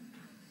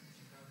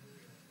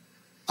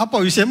อ่ะพอ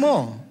อยู่เสมอ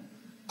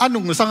อัน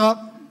นุ่งสัง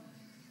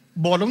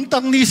บ่อลง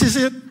ตั้งนี้สิ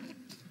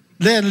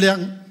เล่นเลี้ยง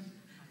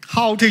เฮ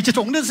าที่จะ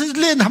ส่งนั่นสิ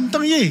เล่นทำ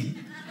ตั้งยี่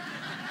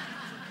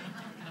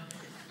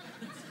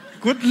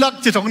กุดลัก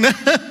จะส่งเนี่ย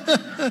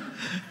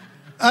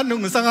อันนุ่ง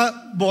สัง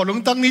บ่อลง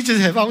ตั้งนี้จะ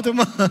เห็นเอาทั้งห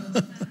มด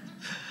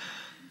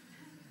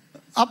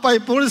อ่ะไป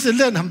โพลิสเ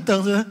ล่นทำตั้ง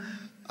สิ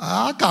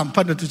การ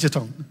พันธุ์ตุจะ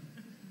ส่ง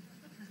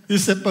ที่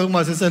เสพม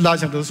าเสียลา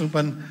จากตัวสุพ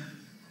รรณ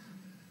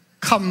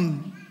ค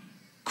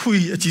ำคุย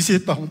จีเส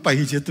พของไป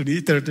เจตุนี้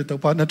แต่ตัว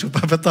พานัทุป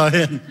ปตาเ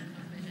ห็น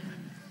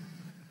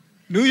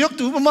นิวยอร์ก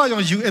ตัวมาอย่า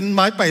งยูเอ็นไ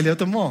ม้ไปแล้ว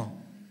ตัวมั่ว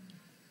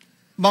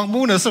บางมู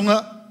เนี่ยส่งละ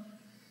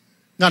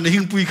งานหิ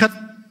งปุยคัด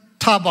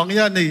ท่าบางอ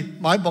ย่างนี่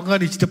ไม้บางอย่าง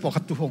นี่จะปอก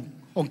ขัดตัว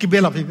ของกิเบล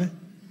ล์พี่ไหม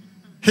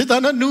เหตุ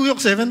นั้นนิวยอร์ก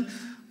เซเว่น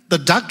the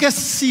darkest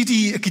city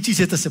กิจิเ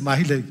ซตเสมา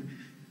ฮิเลย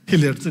ฮิ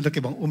เลอร์สุดละเก็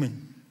บบังอุมิง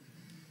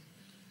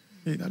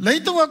เลย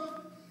ตัว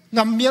ง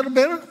ามเมียร์เบ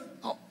ล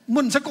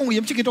มุนสักกง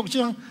ยิ่งชิกิดอกเชี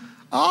ยง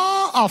แ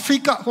อฟริ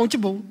กาของจิ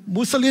บุ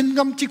มุสลิมง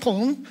ามจิข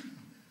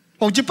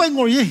องจิไปง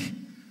อย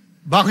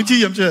บางที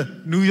ยังจะ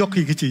นิวยอร์ก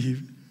ที่จี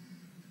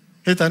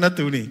เหตุนั้น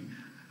ตัวนี้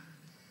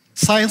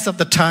science of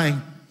the time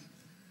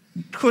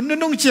คน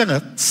นึกเจียง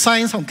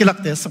science ของกิลัก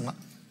เตสงะ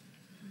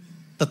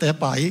แต่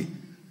ไป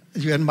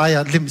ยูเอ็นไม่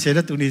ลิมเสีย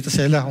ตัวนี้จะเ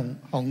สียแล้ว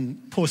ของ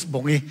post บ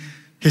งนี้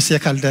ที่เสีย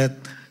คันเด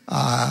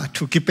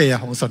ทุกิเปีย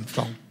ของส่วนส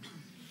อง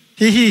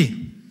ฮิ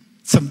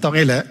สมต้องไ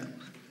อ้แหละ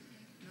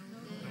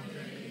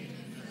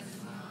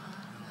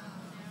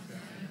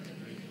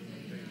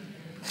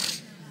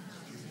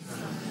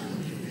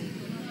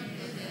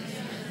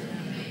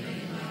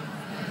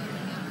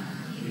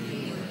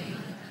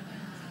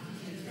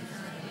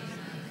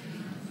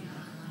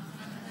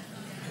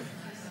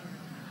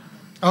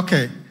โอเค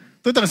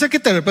ตัวต่างๆคิ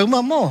ดแต่เปิงม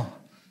าโม่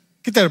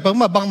คิดแต่เปิง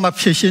มาบังมา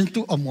เชื่อเชื่อตั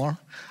วอมอร์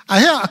ไอ้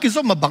เหี้ยคิด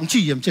ว่ามาบัง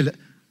จี้ยังเจเลย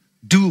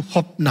ดูฮ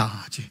อบนา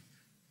จี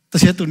แต่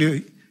เชื่อตัวนี้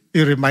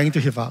รีมายน์ตั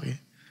วเหี้ยว่า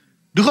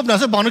ดูฮอบนา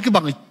เสียบังนั่นคือ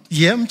บังเ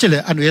ยี่ยมเจเล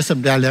ยอันนี้สม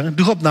เด็จแล้ว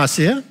ดูฮอบนาเ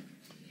สีย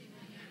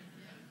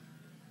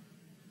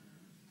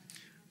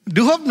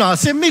ดูฮอบนา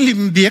เสียไม่ลิ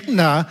มเบียก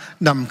นา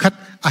นำคัด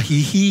อะ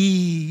ฮี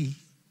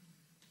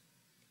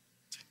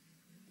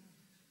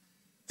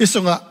อิส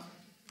งะ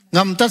ง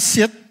ามตัดเ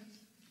สีย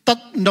ตั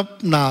ดนบ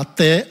นาเ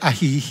ตอ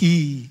ฮี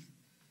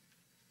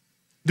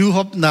ดูฮ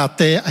อบนาเ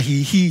ตอ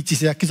ฮีจีเ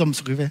สียคิดสม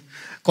สุขเว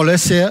ก็เลย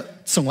เสีย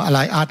ส่งอะไร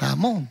อาดา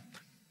มอง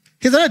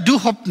เห็นไหมดู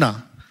ฮอบนา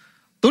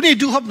ตัวนี้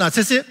ดูฮอบนาเ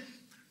สีย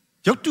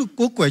ยกตัว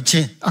กูกวยเช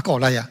อะก็อ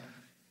ะไรอ่ะ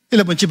เอเ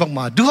ลมันจีบังม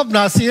าดูฮอบน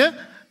าเสีย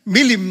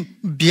มิลิม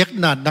เบียก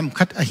นานำ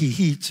คัดอ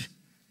ฮีจี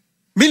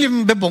มิลิม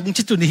เบบง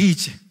จิตุนีฮี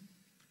จี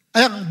ไอ้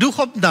ดูฮ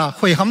อบนา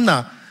คุยหำนา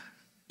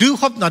ดู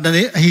ฮอบนาดัน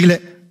นี้ฮีเล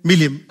มิ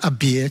ลิมอเ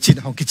บียจิน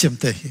ของกิจม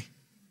เตฮี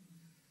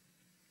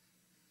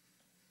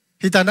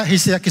ฮิตานะฮิ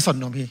เสียกิสอน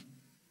นมฮี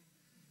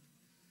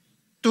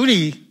ตัว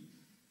นี้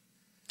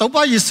ตัวพร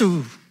ะเยซู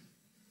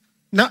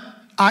นะ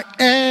I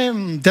am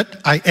that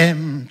I am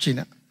จีน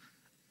ะ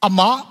อาม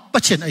าปั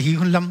จเจนอหิ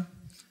คนล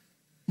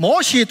ำหมอ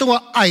ชีตัว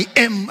I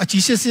am อจี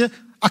เสีย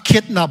อาเข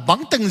ตนะบัง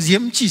ตังเยี่ย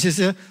มจีเ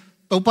สีย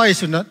ตัวพระเย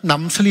ซูนะน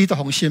ำสลีตัว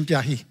ของเชียมพิ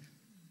อาฮี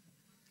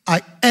I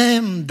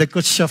am the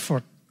good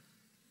shepherd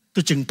ตั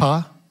วจึงพา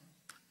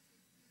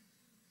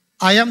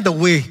I am the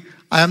way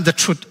I am the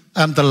truth I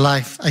am the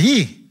life อฮี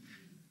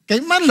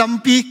cái man làm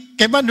pi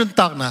cái man đun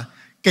tạc na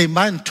cái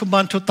man thu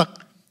man thu tạc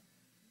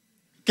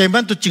cái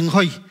man tu chừng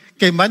hoi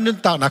cái man đun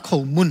tạc na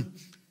khẩu mun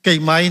cái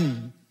man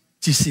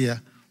chỉ xia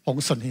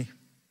hong sân hi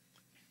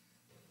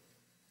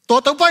ตั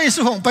วไปสุ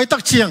หงไปตั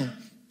กเชียง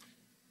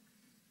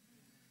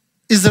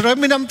อิสราเอล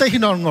มีน้ำแต่หิ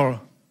นงอ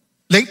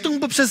เล็กตุ้ง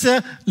ปุ๊บเสีย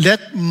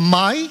let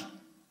my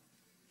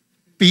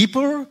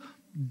people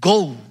go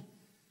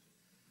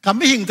คำไ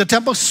ม่หิงแต่แท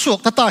บว่าสว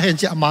กตาเห็น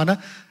จะอามานะ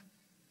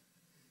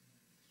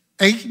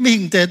ไอ้ไม่หิ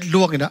งแต่ล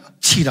วกนะ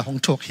ชีละของ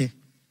โชคเฮ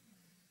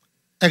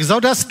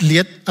Exodus เลี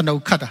ยดอันเอา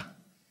ขัด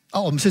เอา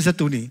อมเสีย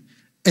ตัวนี้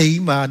ไอ้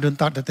มาเดิน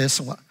ตาแต่ส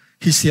งะ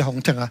ฮิเสียของ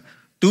จังอ่ะ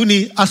ตัว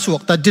นี้อาสว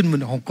กตาดินมั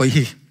นของก้อย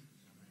ฮี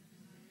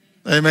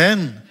เอเมน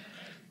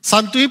สั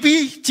นตุยปี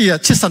เจีย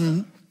ชิสัน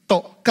โต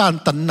การ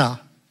ตันนา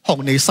ของ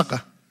ในสักอ่ะ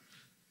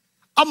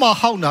อามา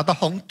เฮาหนาแต่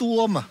ของตัว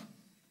มา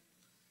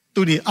ตั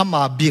วนี้อาม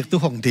าเบียกตัว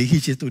ของเดียฮี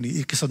เจตัวนี้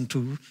อีกสันตุ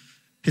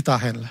ฮิตา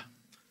เห็นละ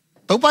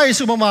ตัวไป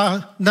สุมา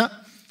นะ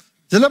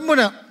จะเริ่มว่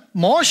า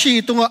หมอชี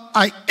ตัว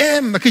I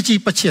am มาคิดจี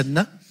ปัจเจนน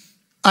ะ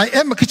I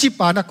am มาคิดจี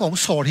ปานะของ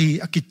sorry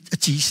อากิ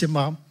จีเสม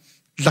า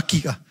ลัก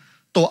กี้อ่ะ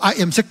ตัว I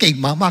am จะเก่ง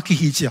มากคิด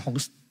ฮีเจียของ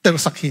เตอ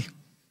ร์สักฮี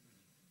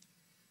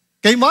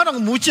เกี่ยมาหนัง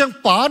มูเจียง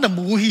ป้าหนัง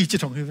มูฮีจะ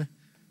ทำยังไง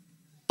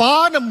ป้า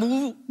หนังมู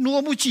นัว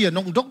มูเจียน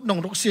ง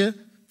ดกเสีย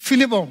ฟิ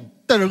ลิปอง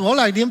แต่เรื่องอะไ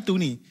รเนี่ยตัว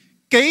นี้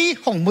เกี่ย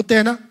ของมุเต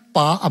นะ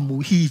ป้าอามู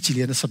ฮีจิเ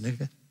ลียนสนเลย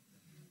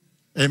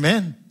เอเม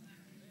น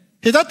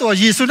เหตุตัว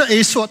ยิสุนะเอ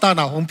สวตาน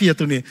าของพี่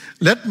ตัวนี้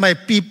let my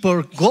people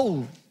go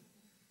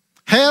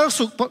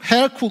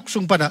hair cook สุ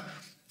งปนะ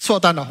สว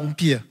ตานาของ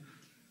พี่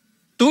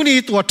ตัวนี้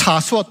ตัวท่า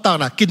สวตา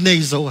นากินเนย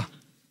โซ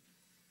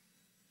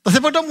แต่เส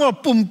พต้องว่า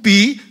ปุ่มปี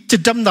จะ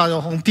จำได้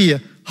ของพี่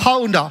เฮา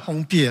หน้าของ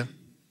พี่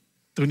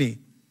ตัวนี้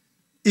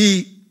อี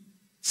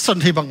สัน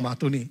ให้บังมา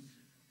ตัวนี้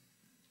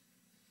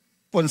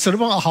ปนสรุป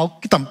ว่าเขา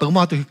คิดต่ำเปิงม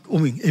าตัวอุ้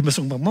มิงเอ็ม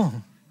ส่งบังมา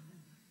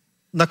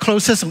นักคลา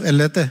สส่งเอเ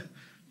ลเต้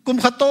กุม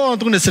ขัดตัว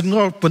ตรงนี้สิ่ง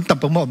เราปนต่ำ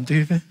เปิงมาตัว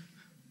นี้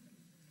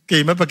เกี่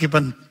ยไม่ปกิปั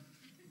น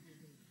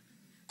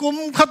กุม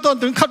ขัดตัว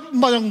ตรงขัด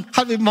มาอย่าง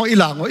ขัดมองอี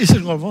หลังว่าอีสิ่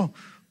งเราว่า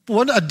ปว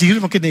นอดีต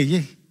มากิน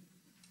นี่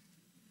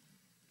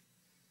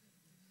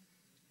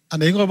อัน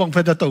นี้ก็บังเพ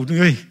ดตัว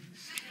นี่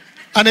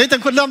อันนี้แต่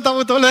คนเริ่มตาม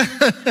ตัวเลย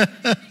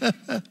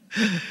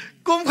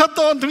กุมขัด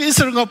ตัวตรงอี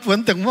สิ่งเราปวน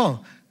แต่งว่า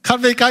ขัด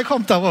ไปไกลข้อ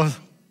มตัว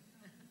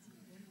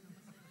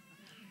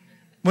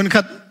มัน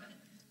ขัด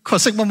ขอ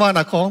สักประมาณน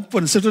ะของ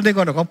ปุ่นสุดที่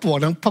ก่อนของปวด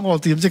แล้วพังออก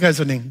ทีมจะไง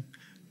ส่วนหนึ่ง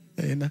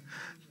เห็นนะ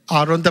อา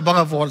รมณ์แต่บาง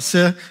วอดเสี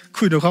ย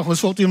คุยดูเขา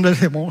สวกทีมเลย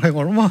มองให้ง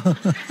อนมา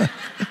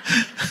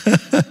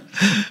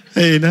เ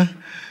ห็นนะ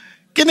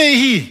กินไอ้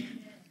ฮี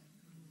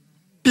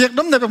เปียก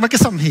น้ำในแบบมาเก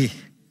สัมฮี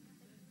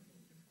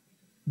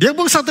เบียก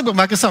บุ้งสัตว์แบบ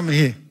มาเกสัม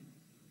ฮี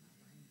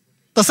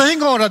แต่สิ่ง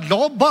ของเราล้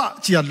อบะ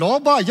เจียล้อ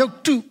บะยก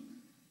ตุ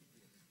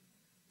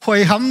หอย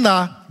หำนา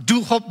ดู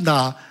ฮอบนา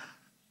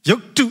ย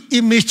กตุ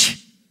อิมเมจ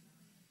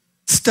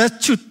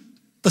statute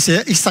แต่เสีย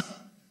อีสัก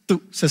ตุ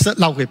เสีย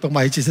เล่าเกี่ยวกับไ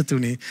ม่จีสตุ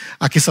นี้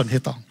อากิสอนเฮ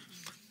ตอง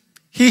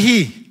ฮี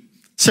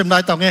เสมนา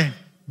ยตองเง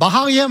บาง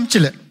อย่างจิ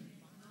เล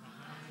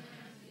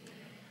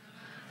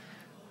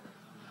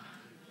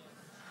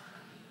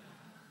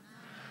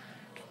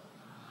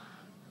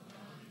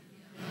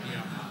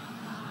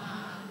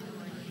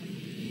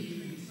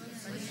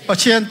ปะ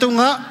เชียนตุ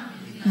งะ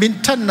มิน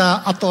ทันนา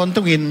อัตอน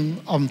ตุงิน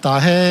อมตา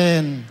เฮ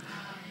น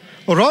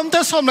รวมแต่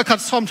ซ้อมและขัด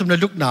ซ้อมสำเร็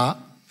จลุกหนา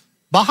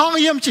บาง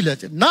อย่างจิเล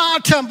จน่า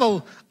เทียมเปา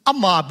อา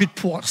มาบิด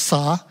พวดส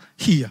า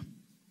เฮีย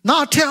น่า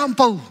เทียมเ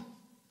ปา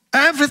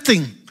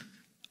everything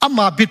อาม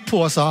าบิดพ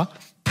วดสา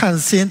แผ่น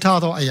เสียนท่า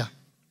ตัวไอ้ยา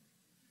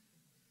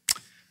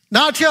น่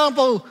าเทียมเป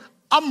า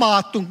อามา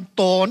ตุง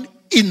ตอน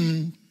อิน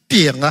เ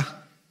ปียงอะ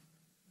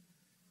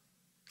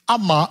อา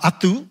มาอั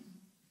ตุ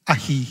อะ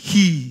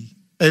ฮี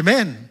เอเม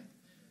น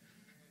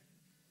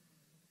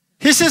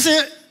he says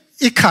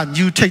it can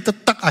you take the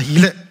ตักอะฮี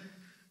เลย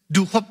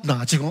ดูขบหนา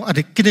จริงๆอัน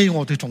นี้กินได้ง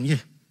อตัวตรงยี่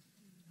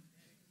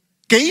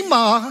กี่ม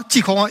าจี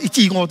ของอี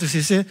จีงอตัวเ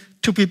สีย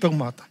ทุบปีเปิง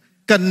มาตา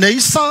กันไหน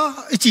ซา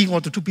อีจีงอ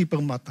ตัวทุบปีเปิ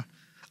งมาตา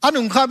อัน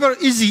นู้นข้าเป็น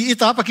อีจีอี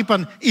ตาปะกิปั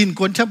นอินค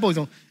นเทมโปต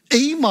รงไอ้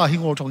มาหิ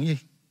งอตรงยี่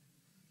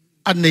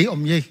อันไหนอ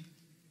มยี่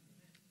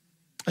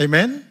เอเม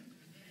น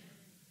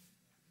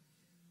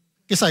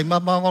กิใส่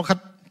มางอคัด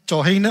จ่อ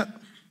ให้นะ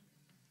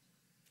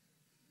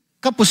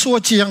กับผู้สัว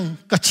เจียง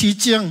กับชี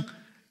เจียง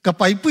กับไ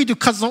ปปุ้ยดู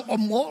ขัดสองอ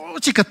ม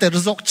จิกเตอ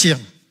ร์ซอกเจียง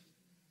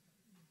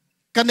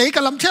กันไหน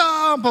กันลำเช้า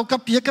พอกับ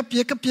เปี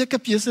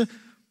ยเส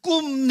กุ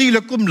มนี่แหล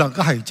ะกุมหลัง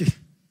ก็หายจี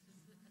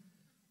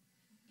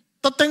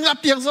แต่ตั้งแต่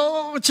เปียซอ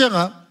กเจียง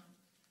อ่ะ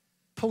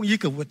พงยี่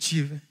กับวัดชี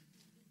ว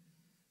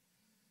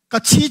กั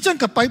บชีเจียง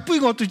กับไปปุ้ย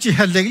งอตุจีเฮ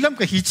ลิงล้ำ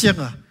กับฮีเจียง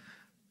อ่ะ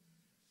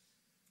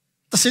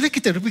แต่เสร็จแล้วคิ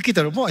ดแต่รู้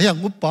มั้งอย่าง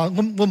งุบป่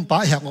า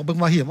อย่างงอเบิ่ง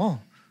มาเหี้ยมั้ง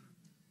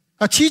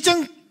กับชีเจียง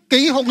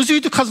กี่หงสุย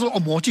ตุขัดสองอ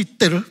มจีเ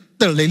ตอ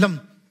ร์เลยล้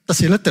ำแต่เ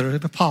สร็จแล้วเตอ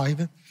ร์ไปพายไ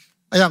ป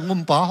อย่างงุ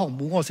บป่าหง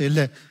มูงอเสร็จเ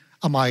ลย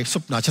อามาสุ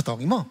บนาจะต้อง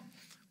มั้ง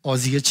อ๋อ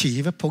เสียชี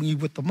วิตพงยี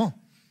บุตรมั้ง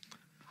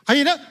ไอ้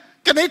เนี่ย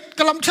กันไอ้ก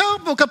ลัมเช้า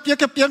บอกกับเ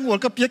ปียหัว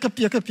กับเปีย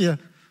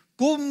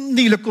กุม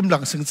นี่แหละกุมหลั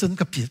งซึ่ง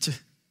กับเปียจี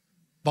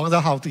บางจะ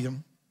หาวตัวยัง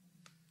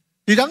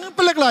ดีดังเ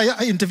ป็นเล็กไรไ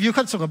อ้อินเทอร์วิว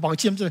ขั้นส่งกับบาง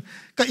เชียมจี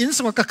กับอิน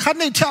ส่งกับขั้น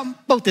ในเช้า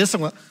บอกเตะส่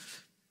งกับ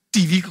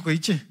ทีวีก็คุย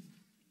จี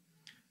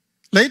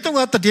เลยต้อง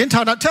ว่าตัดเดียนฐ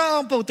านะเช้า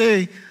บอกเตะ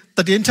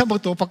ตัดเดียนเช้าบอก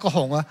ตัวปากกระห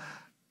งอ่ะ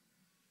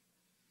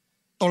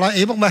ตอนแรก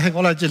บอกมาเห็นอ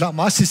ะไรจีละ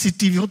มา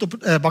CCTV ของตัว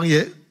บางอย่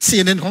าง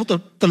CNN ของตั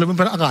วเลยมันเ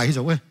ป็นอะไรที่จ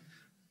ะเว้ย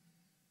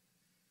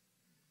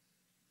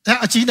แต่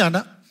อาจีน่ะน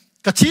ะ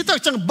กับชีตั้ง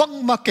จังบัง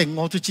มาเก่งง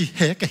อตัวจีเฮ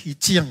กับฮี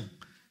เจียง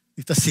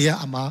นี่จะเสีย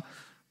อามา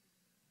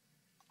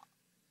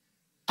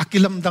อากิ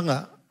ลมดังอ่ะ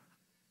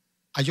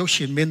อายุ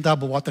ชินเมนดา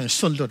บอกว่าตั้ง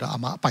ส่วนลดอา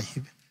มาไป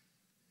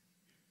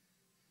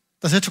แ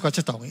ต่เสียชุกจ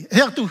ะต้องเฮ้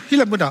ยตัวฮิ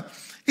ลมุนอ่ะ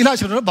อีลา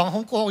ชนบางขอ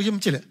งก็ยิ้ม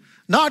จีเลย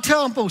น่าเที่ยว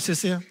ปุ๊บเ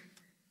สีย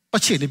ปั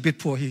จเจกบิด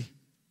พัวฮี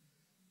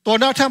ตัว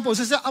น่าทำโปรเ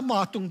ซสอามา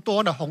ตรงตัว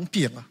น่ะของเ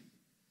ปียงอ่ะ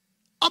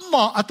อาม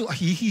าอัตุ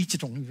ฮีจิ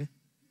ตรงนี้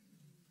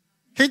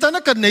เฮ้ยแต่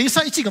นั่นกันไหนใ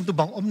ส่จิกับตัว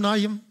บังอมนา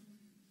ยม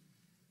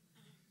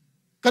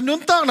กันนุ่น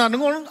ตั้งน่ะ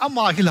งงอาม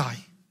าฮิลาย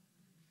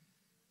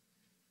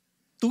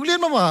ตัวเลี้ยน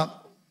มา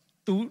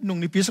ตัวนุ่ง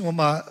นิพิส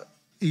มา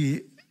อี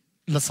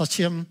ลัสเ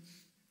ชียม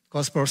กอ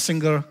สเปอร์ซิง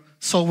เกอร์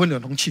โซวันเหนือ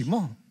ของชีม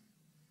อ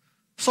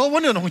โซวัน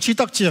เหนือของชี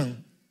ตักเจียง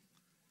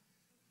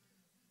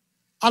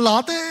อาลา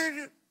เต้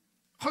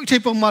เขาใช้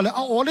ปงมาเลยเอ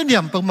าอ๋อเลยเนี่ย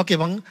ปงมาเก็บ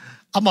บัง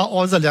อามาอ๋อ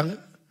จะเลี้ยง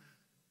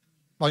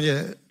บางอย่าง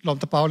ลม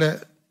ตะเปาเลย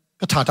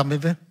ก็ถ่าทำไม่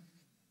เป็น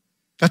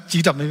ก็จี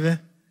ดำไม่เป็น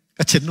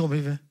ก็เช็ดนู่นไม่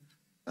เป็น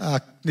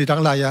นี่ดั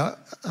งหลาย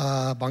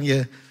บางอย่า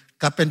ง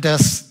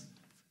carpenters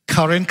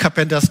current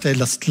carpenters เต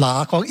ลสลา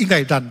ของอิงไง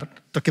ดัน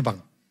ตะกี้บัง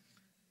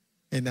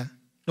เห็นนะ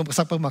ลงไป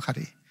สักเพิ่มมาขัด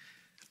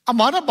อา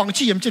มานะบาง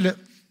ชียมเจเลย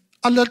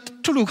อันละ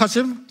ทุลุขัดเสี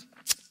ย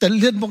แต่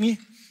เลียนบางนี้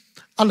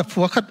อันละผั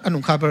วขัดอัน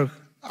นุ่งขาเบอร์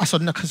อาส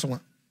นนักสง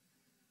ฆ์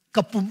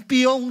กับปุ่มปี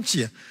องเ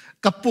จีย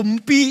กับปุ่ม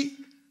ปี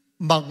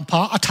มังพา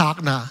อัฐาก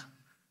นา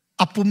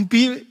อปุ่ม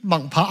ปีมั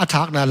งพาอัฐ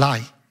ากนาลาย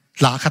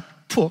ลาขัด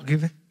พวกนี้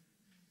ไหม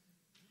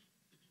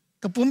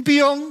กับปุ่มปี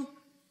อง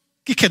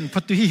กิเข็นพั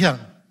ตุหิยัง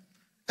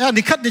อัน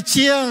นี้ขัดในเ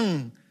ชียง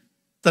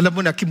แต่ละมุ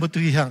นักกิมพัตุ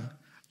หิยัง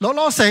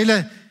ล้อใส่เล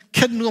ยเ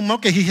ข็นนวมมั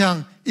กหิยัง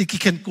อีกิ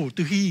เข็นกู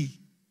ตุหิ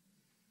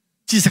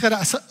จีสักระ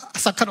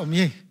สักขัดอม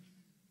ยี่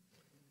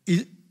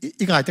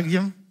อีกไงตั้ง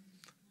ยิ่ง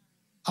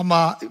อามา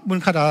มุน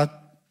ขัด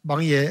บาง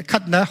อย่างขั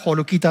ดนะฮอล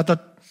กิตาตัด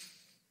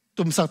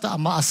ตุมสักแต่อา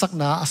มาสัก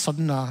นาอสน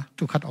นา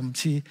ทุกขัดอม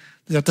ชี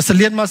แต่เส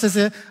ลียนมาเ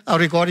สีย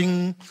recording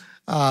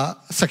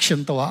section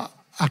ตัว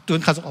ตัว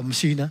ขัดอม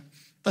ชีนะ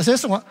แต่เสีย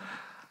สงว่า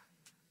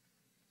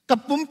กับ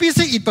ปุ่มปีเ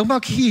สียอีกบางมา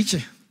กขี้เจ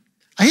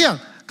ไอ้ยัง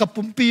กับ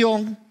ปุ่มปีอ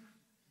ง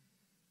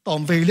ตอ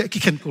มเวลกิ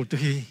เข็นกูตัว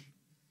ฮี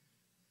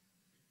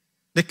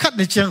ในขัดใ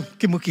นเชียง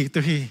กิมุกิตั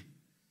วฮี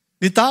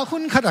ในตาคุ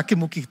ณขัดกิ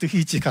มุกิตัวฮี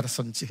จีขัดส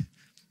นจี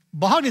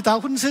บ้าในตา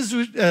คุณเสีย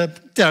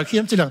แต่เขีย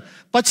มจีหลัง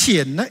ปัจเจีย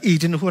นนะอี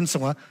ดินหุ่นส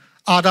งว่า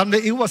อาดัมใน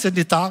อิวว่าเส้นใน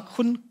ตา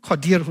คุณขอ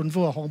เดียร์หุ่น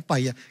ว่าห้องไป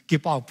อ่ะกี่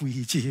เป่าปุย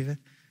จี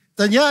แ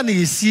ต่เนี้ยนี่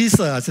ซีเซ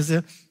อร์เสีย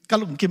ก็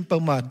ลุงกิมเปิล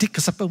มาดิก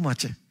สับเปิลมา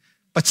เจ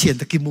ปัจเจียน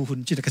ตะกิมูหุ่น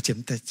จีนักเจียม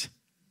เตจ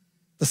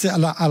แต่เสียอ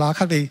ะไร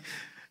ขัดใน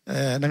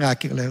นางอา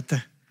กิกแล้วแต่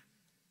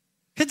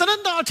เห็นตอนนั้น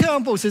น่าเที่ยว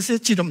บอกเสีย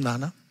จีนมนา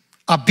นะ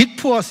อาบิด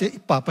พัวเสีย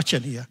ป่าปัจเจีย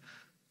นเฮีย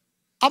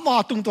อามา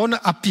ตุงตัวนั้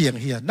นอาเปียง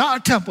เฮียน่า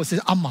เที่ยวบอกเสีย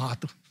อามา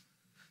ตุ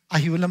อา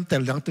หิวลำแต่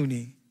หลังตัว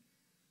นี้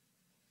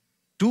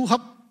ดูครั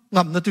บง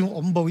ำนั่นตัว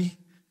อมบอย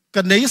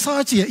กันในซา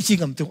จีจี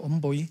งำตัวอม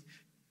บอย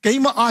เกี่ย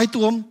มาไอตั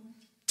ว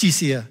จีเ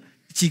สีย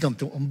จีงำ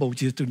ตัวอมบอย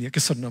จีตัวนี้ก็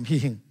สนน้ำหิ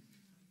ง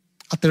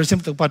อัตราเชื่อม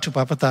ตัวปัจจุ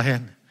บันปัตตาเห็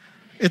น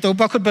ตัว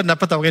ปัจจุบันนับ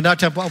ปัตตาเงินน่าเ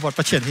ที่ยวบอกวัด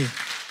ปัจเจียนเฮีย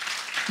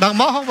นาง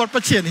มาห้องวัดปั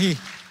จเจียนเฮีย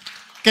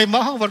เกี่ยมา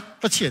ห้องวัด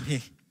ปัจเจียนเฮี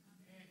ย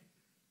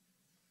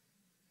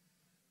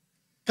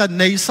กันใ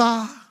นซา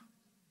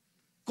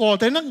ก็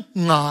แต่นั่ง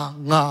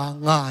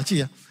งาจี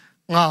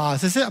งา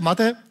เสียมาแ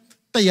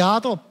ต่ยา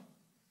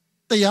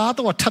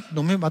ตัวทัดห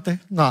นุ่มมาแต่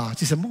งา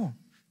จีสมอง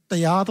แต่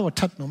ยาตัว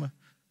ทัดหนุ่ม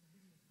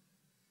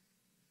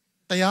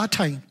แต่ยาไท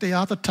ยแต่ยา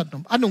ตัวทัดหนุ่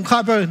มอันนุ่งข้า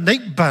เป็นเน็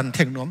กบันเท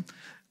งหนุ่ม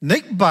เน็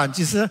กบัน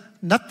จีส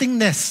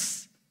nothingness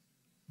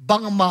บา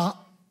งมา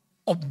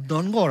อบนอ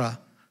นก็ระ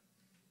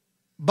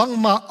บาง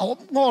มาอบ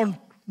งอน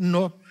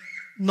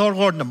นอน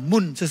ก็น้ำมุ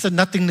นจีส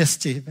nothingness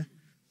จีบ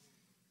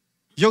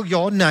ยกย้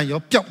อนนายย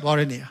กเปียกตัวอะไ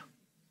รเนี่ย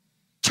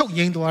ชก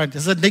ยิงตัวอะไรจี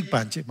ส เน็กบั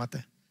นจีมาแต่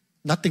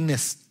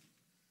nothingness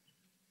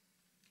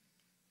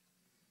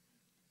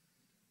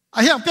ไอ้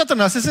ยังเปียตัว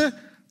นั้นเสีย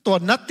ตัว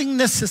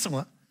nothingness เสียสง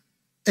ว่า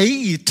ไอ้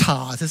ท่า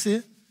เสีย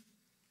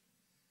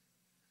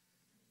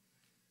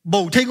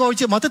บ่เทงอย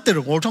จะมาแต่เตะ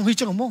งอช่องให้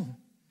จังมอง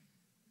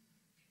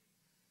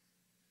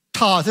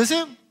ท่าเสี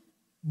ย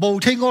บ่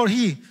เทงอย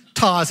ที่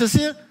ท่าเ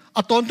สียอ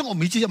ะตอนต้องอ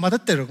มิจิมาแต่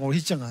เตะงอใ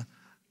ห้จัง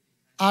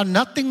อ่ะ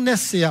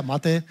nothingness เสียมา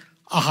แต่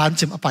อาหาร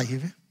จะมาไปเ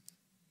หรอ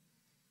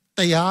แ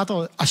ต่ยาตัว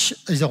อา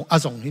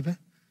จงเหรอ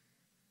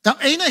อย่าง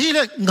ไอ้นั่นที่เ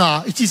รียกงา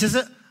อีจีเสส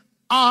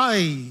ไอ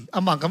อา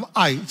มังกับไ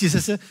อจีเส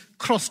ส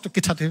cross ตัว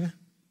กิจเหรอ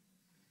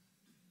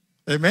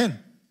เอเมน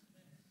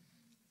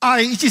ไอ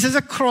อีจีเสส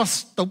cross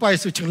ตัวไป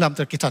สู่ชิงลำ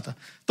ตัวกิจ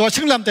ตัว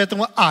ชิงลำแต่ตั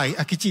วไอ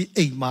อากิจีเอ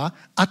มา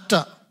อัตต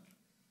ะ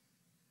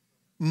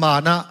มา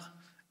นะ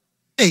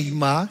เอ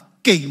มา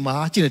เกมา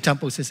จีนจำ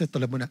พวกเสสตัว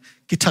ละมุนะ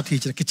กิจที่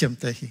จะกิจม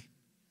เตหี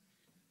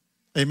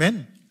เอเมน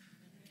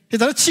ที่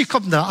ตอนนั้นชีค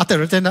บนะอัตตะ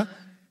เรเตนะ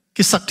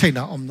กิสักเทน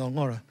ะอมนอง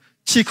อระ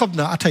ชีคบ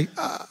นะอั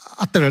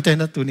ตราเต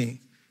นะตัวนี้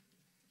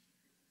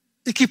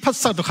อีกที่พัฒ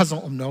นาตัวข้าศึก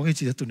อมน้องให้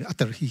จีตัวนี้อั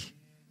ตราฮี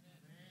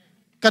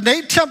กันใน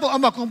เทมโปอา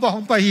มาของป่าข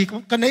องไปฮี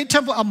กันในเท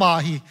มโปอามา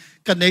ฮี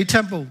กันในเท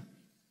มโป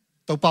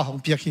ตัวป่าของ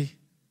เปียกฮี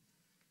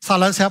สา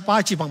รันเสียป้า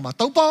จีบังมา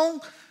ตัวป่า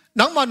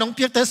นังมาน้องเ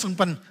ปียกแต่สุน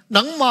ปัน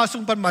นังมาสุ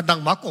นปันมานัง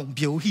มากงเ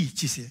บียวฮี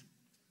จีเสีย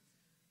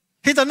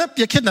เฮ้ยตอนนั้นเ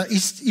ปียกแค่น่ะ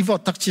อีวอ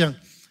ตักเชียง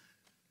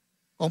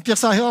ของเปียก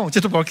สายห้องจะ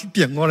ต้องบอกเ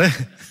ปียกงอเลย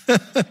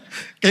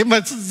เกี่ยมา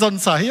จน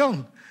สายห้อง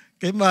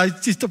เกี่ยมา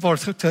จิตบอล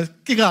เธอ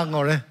กี่งาน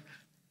เลย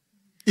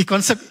อีกคอ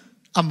นเซ็ปต์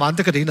อามันจ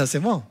ะกระดิ่งน่ะเสี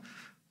ยมั้ง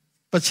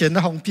ประเชียนน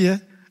ะห้องเปีย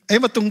ไอ้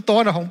มาตรงโต๊ะ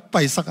นะห้องไป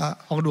สัก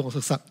ห้องดวง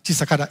สักจิต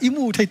สักการะอิ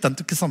มูไทยตัน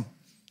ตุกิสัม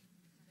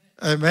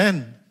เอเมน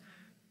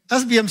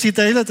SBMC ไท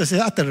ยแล้วจะเสีย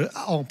อัตร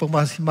าองค์ประม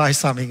าณมาให้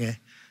สามยังไง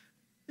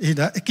อี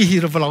นะกี่ฮี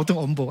โร่เราต้อง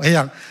อมโบไอ้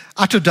ยัง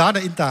อัตราเ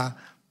นี่ยอินตา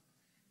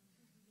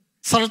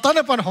สารตันเ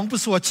นี่ยปันห้องผู้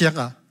สวดเชียง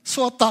ส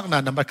วดตักน่ะ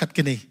นำมาคัด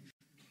กินนี่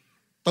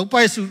ต่อไป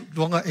สู่ด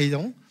วงไอ้ย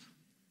ง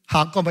ห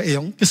างก็มาเอ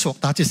งก็สวก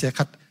ตาจีเสีย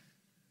ขัด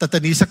แต่ตอ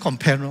นนี้สักคอม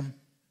เพลน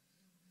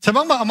ใช่ไหม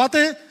มาอามาเต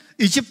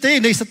อียิป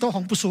ต์ในสตอข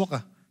องผู้สวก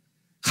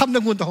คำนึ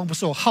งวนต่อของผู้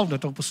สวกเข้าใน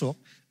ตรงผู้สวก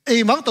ไอ้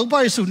มังต่อไป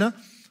สู่นะ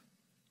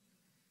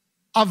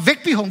อาเวก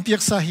ปีของเปีย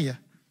กสาฮี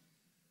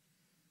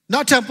น่า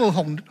จะเป็นข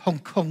อ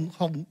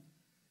ง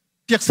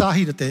เปียกสา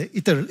ฮีนั่นเอง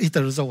อิต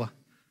าลีโซ่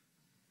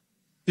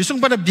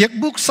Isung pada biak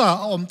buksa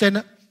om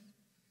tena.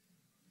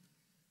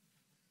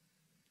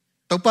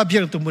 Tau pa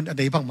biak tumun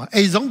ada ibang ma.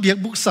 Zong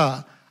biak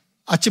buksa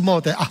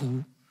acimo te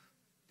ahu.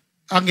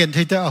 Angin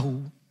te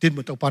ahu din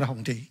mo tau para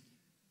hong te.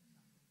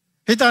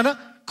 Hita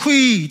na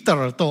kui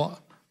tar to.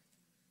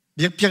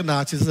 Biak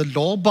na就是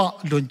萝卜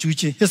论主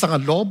线，迄上个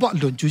萝卜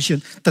论主线，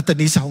但等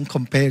你是红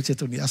compare 这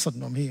度你阿神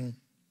nom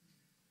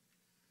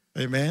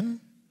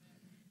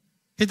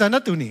hing。Amen。Hita na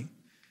tu ni.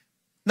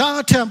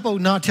 Na tempo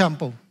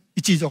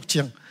一直作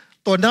讲。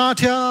ตัวน้าเ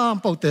ทียม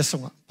เป่าเตะส่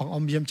งอ่ะปังอ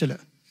มเยี่ยมเจริ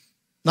ญ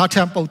น้าเที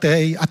ยมเป่าเตะ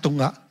อัตุง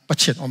อ่ะปัจ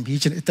เจนอมฮี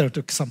เจนอิตร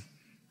ตุกซัม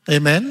เอ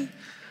เมน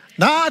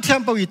น้าเทียม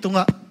เป่าอีตุง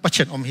อ่ะปัจเจ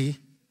นอมฮี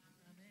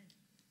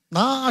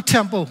น้าเทีย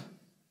มเป่า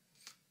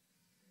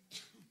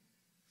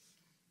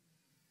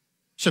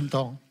เชื่อมต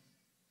อง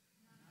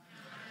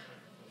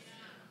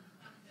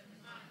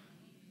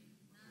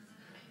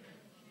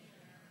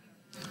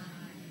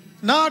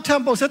น้าเทียม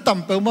เป่าเสต่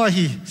ำเป่ามา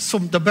ฮีส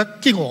มตะเบก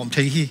กิ้งอมเท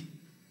ฮี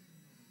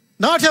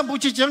น้าเทียมเป่า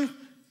จีจัง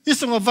อี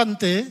สงวัน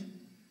เต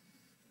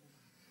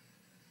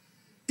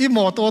อีหม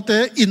อตัวเต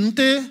อินเต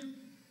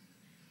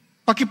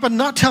ปักกิปัน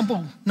นาเทียม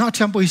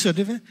ปูอิสุดเล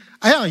ย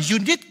ไอ้ยังยู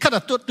นิตขนา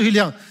ดตัวตัวเฮี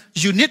ยง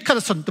ยูนิตขน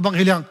าดส่วนตัวบางเ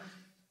ฮียง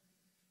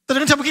แต่เ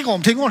รื่องเทียมปูกี่งอม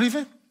เทงอมที่เ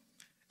ฟ้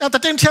แต่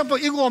เรื่องเทียมปู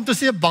อีงอมตัวเ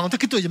สียบางตัว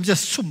กี่ตัวยังจะ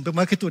สุ่มไปม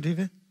ากี่ตัวที่เ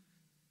ฟ้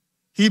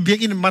ฮีเบียก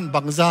อินมันบ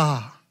างซา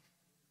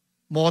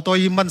หมอตัว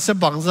อีมันเสีย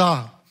บางซา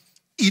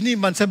อินี่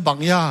มันเสียบาง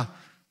ยา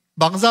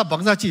บางซ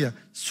าจีอ่ะ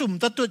สุ่ม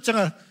ตัวจัง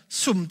อ่ะ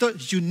สุ่มตัว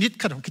ยูนิต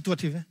ขนาดกี่ตัว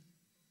ที่เฟ้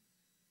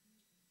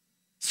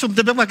สุ่ม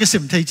ตัวแบบมากี่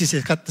สุ่มเทจีเสี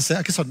ยขัดเสีย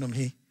กี่ส่วนนม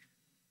ฮี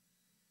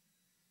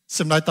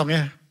สุ่มไรตองเงี้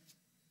ย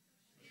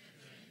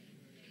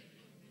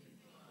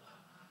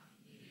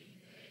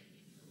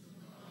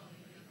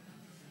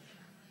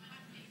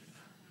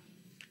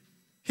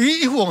ฮี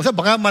อีห่วงซะบ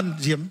างมัน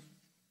เยี่ยม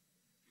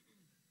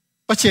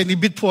ประเทศนี้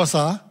บิดพัวซ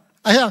ะ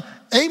ไอ้ยัง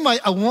ไอ้ไม่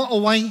เอาหัวเอา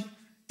ไว้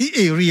อีเ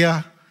อเรีย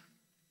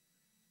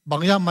บา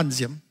งอย่างมันเ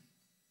ยี่ยม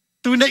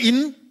ตัวนี้อิน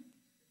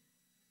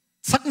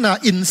สักนา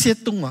อินเสีย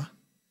ตุงอ่ะ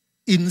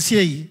อินเสี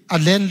ยอั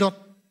นเลนลด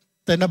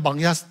แต่น่ะบาง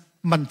อย่าง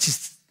มันจิต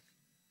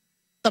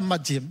ตั้มมา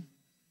เยี่ยม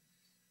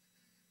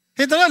เ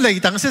ห็นแต่เลย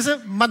ตั้งเสีย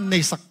มันใน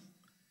สัก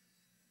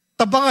แ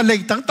ต่บางอะไร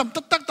ตั้ง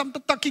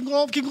ตักกิงอ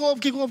ม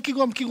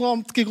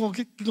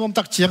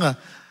ตักเชียงอ่ะ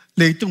เ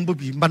ลยตุงบุ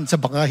บีมันจะ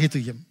บางอะไรตั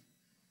วเยี่ยม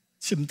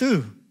ชิมตื้อ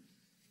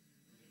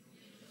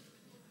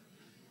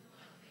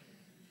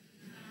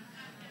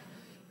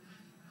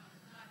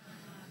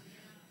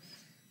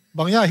บ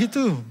างอย่างฮิ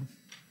ตุ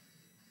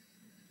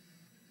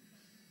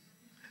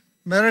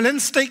แมริแลน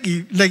ด์สเต็กอี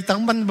เลยตั้ง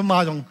มันมา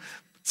จง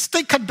สเต็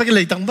กขัดไปเล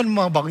ยตั้งมันม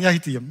าบางอย่าง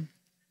ฮิตุยม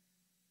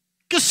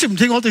ก็ชิม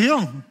ทิ้งเอาตัวเหี้ย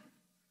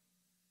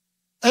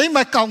ไอ้ม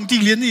าเกาจี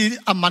เลียนนี่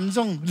อามันจ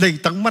งเลย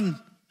ตั้งมัน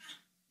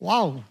ว้า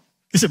ว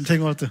ก็ชิมทิ้ง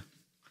เอาตัว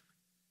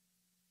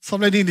ส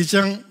มัยนี้ดิ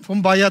ฉันผม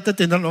บายาแต่เ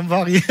ต็นนั่นลมวา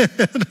รี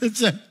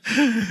จัง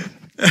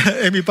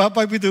มีป้าไป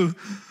ไปดู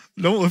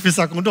ลงออฟฟิศ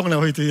สักคนต้องแล้ว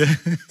ฮิตุย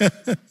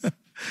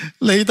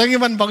เลยตั้ง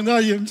มันบางหน้า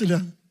เยี่ยมจังเล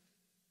ย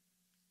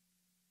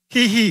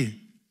ฮี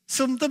ส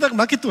มตัวแบบ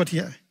มากี่ตัวที่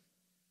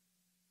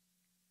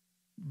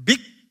บิ๊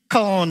กค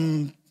อน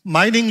ไม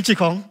นิ่งจี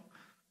ของ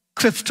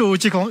คริปโต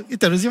จีของอี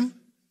เทอริซึม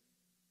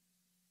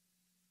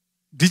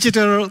ดิจิ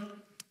ทัล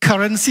เคอร์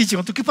เรนซีจีข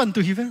องตุกิปันตั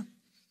วฮีเว่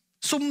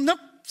สมนับ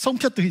สม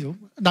แค่ตัวฮีอยู่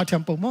นาที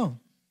มปม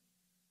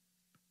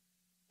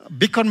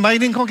บิ๊กคอนไม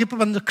นิ่งของกิ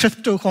ปันคริป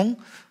โตของ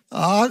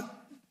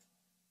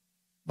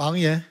บาง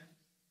อย่าง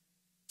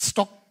ส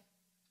ต็อก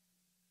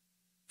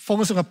ฟง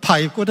สงไผ่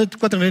ก็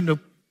ต้องเรียนดู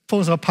ฟง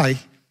สงไผ่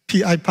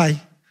PI ไผ่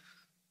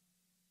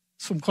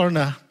สมคร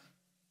นะ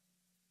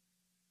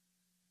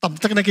ต่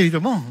ำจังนักกีฬ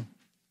ามั้ง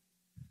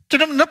จ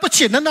นนับประเท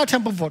ศนั้นน่าท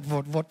ำเป็น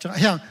วอดจัง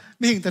อย่างไ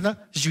ม่เห็นแต่นะ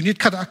ยูนิต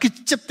ขนาดคิด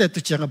เจ็บแต่ตั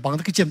วจังบาง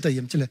ที่เจ็บแต่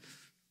ยังจะเลย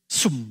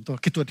สุ่มตัว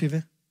คิดตัวที่เ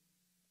ว้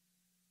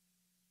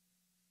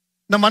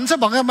น้ำมันซะ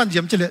บางมัน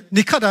ยังจะเลย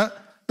นี่ขนาด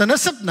นั้น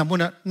สับน้ำมั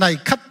นใน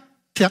คัด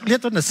เทียกเลี้ย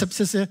ตัวนั้นสับเ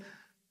สีย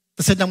แ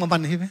ต่เส้นน้ำมัน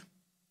เห็นไหม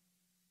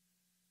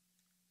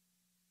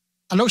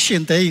อันเราเชีย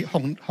นแต่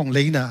ห้องเล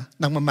ยนะ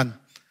นางมัน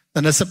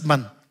นั่นสับมั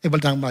นไอ้บา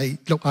งนางไม่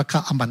โลกอาคา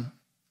อามัน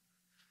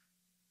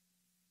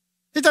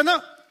นี่แต่นะ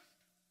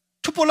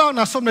ทุกพวกเรา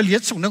นะสมในเลี้ย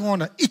ส่งนักงอน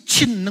นะอี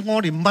ชินนักงอน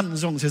นี่มัน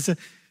ส่งเสีย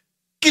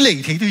กิเลส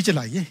ที่ตัวจะไห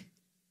ล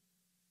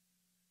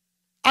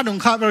อันของ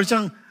ข้าเราจั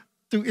ง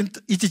ตัว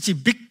อีจี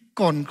บิต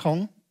คอย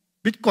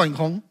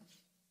ของ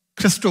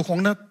คริสโตของ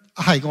นั้น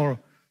หายงอ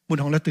มุน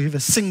ของเราตัวที่เป็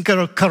น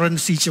single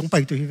currency ของไป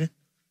ตัวที่เป็น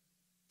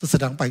ตัวแส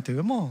ดงไปตัว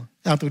มั่ง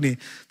อย่างตัวนี้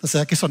ตัวแสด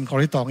งกิส่วนของ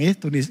ที่ต่องี้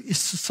ตัวนี้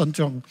ส่วนจ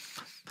ง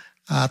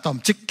ต่อม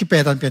จิกกิเป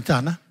ตันเปลี่ยนจา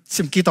นนะ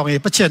สิมกีต่อ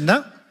งี้ประเชนนะ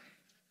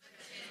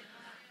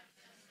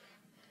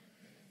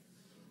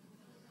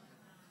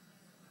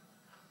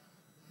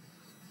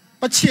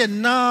ประเชน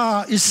น่า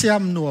อิสยา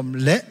มนวม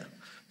เละ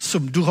ส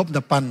มดูฮบ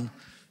นับปัน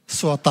ส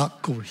วตะ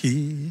กุฮี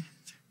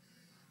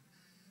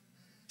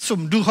ส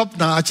มดูฮบ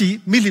นาจี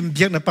มิลิมเ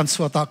บียกนับปันส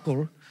วตะกุ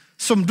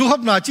สมดูฮ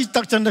บนาจี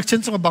ตักจันดักเชน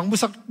สงบังมุ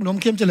สักนม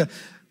เข้มจะเลย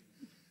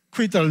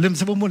คุยแต่ลิม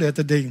สมุมุเลยแ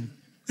ต่เด้ง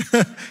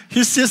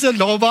ฮิสเซล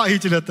โลบะฮิ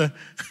จิเลต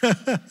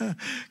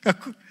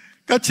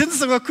ก็ชิ้น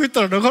สังคุยต่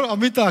อแล้วก็อ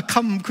มิตาค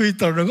ำคุย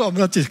ต่อแล้วก็อมิ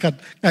ตาจิตกัน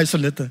ไงสุด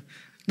เลยตัว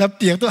นับเ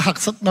ปียงตัวหัก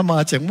สัตว์มา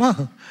เจ๋งมาก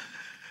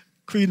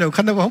คุยหนู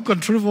คันนั้นว่าผมคอน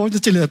โทรลจะ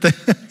จิเลยตัว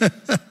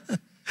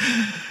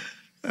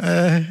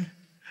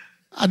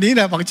อันนี้น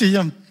ะบางที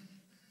ยัง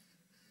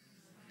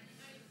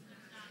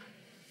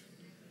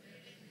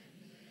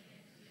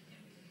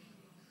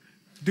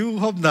ดู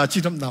หอบหนาจี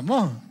นหนามั้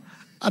ง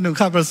อันหนึ่ง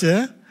ข้าพเจ้า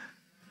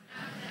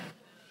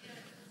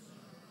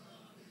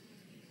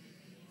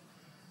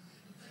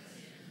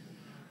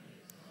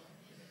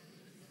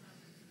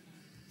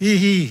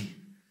ฮี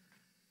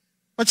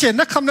ประเทศ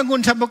นักคำนักงุน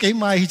ทำโปรแกรม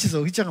มาฮิจิโซ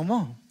ฮิจังมั้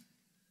ง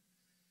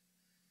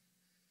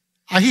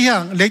อาฮิยั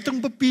งเล็กต้อง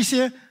ปปีเสี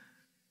ย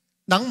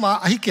นังมา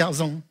อาฮิเกี่ยว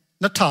ซง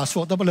นัทธาสว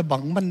ดตบเลยบัง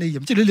มันนี่ยั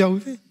งจะเลี้ยว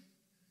สิ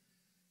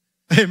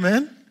เอเม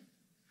น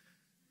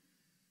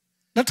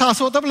นัทธาส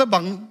วดตบเลย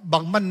บั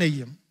งมันนี่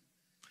ยัง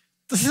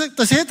แ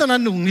ต่เสียตอนนั้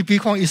นหนุ่มนี่ปี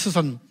ของอิสราเอ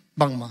ล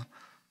บังมา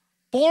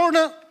พอน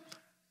ะ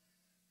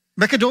เ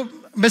ม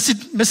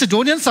ซิโด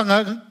เนียนสัง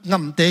งา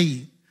มเตย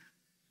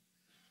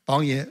บา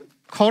งอย่าง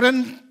คอเรน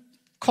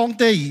ของเ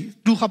ตย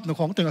ดูขับใน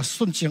ของเตย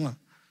สุนเชียง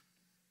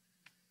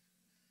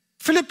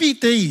ฟิลิปปินส์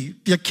เตย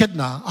เปียกเข็ด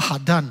นาอาหา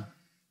รดัน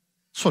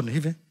ส่วน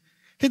ที่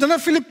เห็นนะ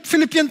ฟิ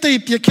ลิปปินส์เตย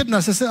เปียกเข็ดนา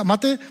เสียมา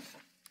เต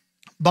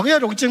บางอย่าง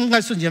เราจึงไง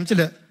ส่วนยังจะเ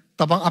ลยแ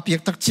ต่บางอาเปียก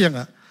ตักเชียง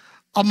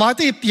อามาเต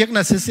เปียกน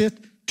าเสีย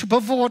ทุบ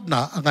วอดนา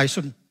ไง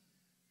ส่วน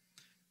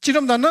จีน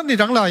นั้นนี่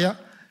ดังไร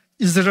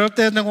อิสราเอลเต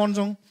ยนังวันจ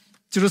ง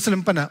เยรูซาเล็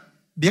มปะนะ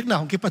เบียกนา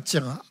ของกิปัจเจีย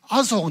งอา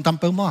ส่งตาม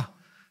เปิลมา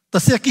แต่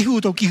เสียกี่หู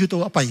โต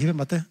ไปเห็น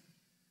มาเต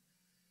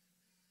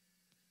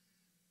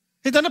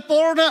เห็นนะพอ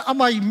นะอา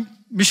มา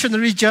มิชชันนา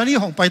รีจาร์นี่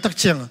ของไปตักเ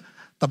ชียง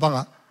แต่บาง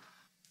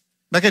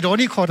แม้กระทั่ง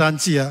นี่คอรัน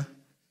เจีย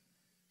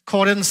คอ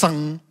เรนสัง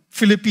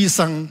ฟิลิปปินส์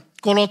สัง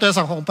โกโลเต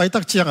สังของไปตั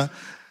กเชียง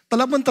แต่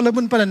ละมัน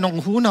เป็นหนอง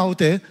หูนาว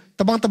เตแ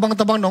ต่บาง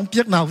หนองเปี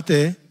ยกนาวเต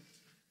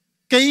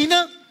เกย์น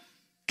ะ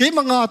เกย์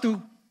มังอาตุ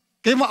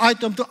เกย์มาไอ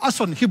ตัวตัวอาส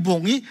นฮิบวง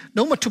นี้น้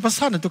องมาทุบภาษ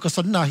าในตัวก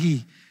ษัตริย์นาฮี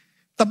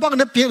แต่บาง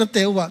นั้นเปียกนั่นเต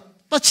ว่า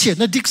ปัจเจียน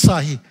นั่นดิกซา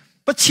ฮี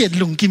ปัจเจียน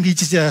ลุงกิมฮี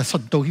จะส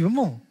นโตฮิ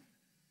มั้ง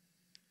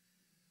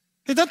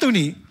เห็นตัว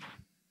นี้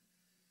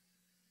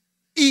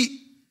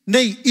ใน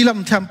อิลัม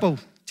เทมเพิล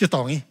จะต่อ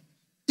งี้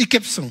อีเก็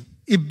บส่ง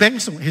อีแบง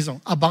ก์ส่งให้ส่ง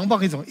อ่ะบาง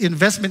ให้ส่ง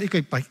investment อีก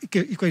ไป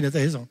อีกเนี่ย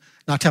ให้ส่ง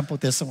น่าเทมเพิล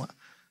เตส่งอ่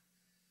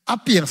ะ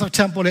เปลี่ยนสักเท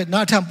มเพิลเลยน่า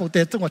เทมเพิลเต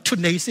ส่งว่าชุด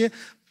ไหนเสีย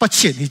ปัจเ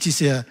จียนที่จะเ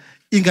สีย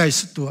应该是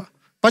多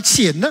ปัจเ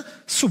จียนนะ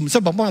สุ่มซะ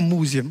บางมู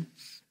เซียม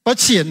ปัจ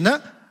เจียนนะ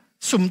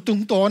สุ่มตุง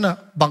ตัวนะ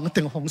บาง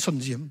ตึงของสน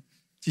เซียม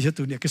ที่จะ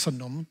ตัวเนี่ยก็ส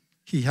นม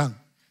ฮีฮัง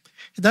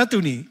แต่ตัว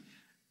นี้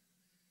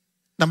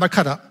นำมา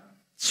ขัด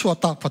สวด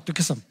ตาพัดตุ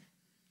กิสัม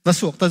นั่น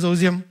สวดตาโจ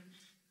เซียม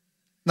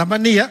นั่นมัน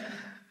นี่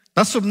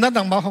นั่นสุ่มนั่น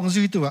ดังมาของ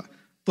จุย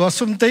ตัว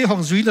สุ่มเตยขอ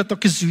งจุยนั่นตัว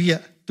กิจุย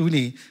ตัว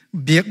นี้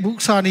เบียกบุก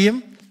ซานีม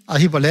อา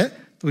ฮิบเล่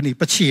ตัวนี้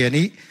ปัจเจีย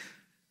นี้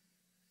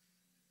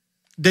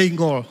เด้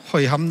งอหอ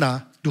ยหำนา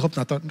ดูขับน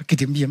าตอนกิ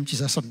ดมีมจี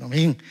จะสนน้องเอ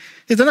ง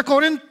แต่ถ้าคน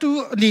นั้นตัว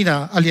นี่นะ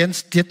อเลียน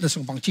ส์เดียดนั่นส่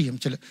งบางจีม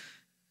เจเลย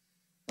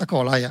ถ้าก็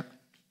อะไร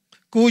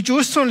กูจู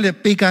สนเลย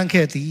ไปกันแ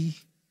ค่ดี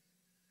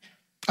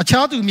อาชา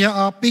ตุมีอ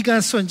าไปกัน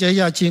ส่วนใจ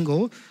ยาจิงกู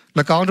แ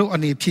ล้วก็เราอัน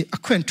นี้พี่อ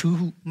ควันทู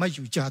หูไม่อ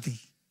ยู่จาดี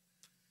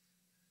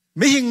ไ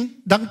ม่เห็น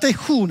ดังแต่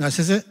หูนะเ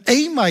สียไอ้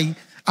ไม่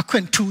อควั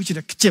นทูจีน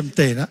ะเจมเต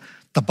นะ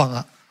แต่บาง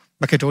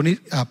มาแค่ตรงนี้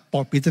ปอ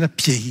ดปีเตนะเ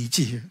พียฮี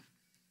จี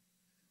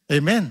เอ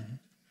เมน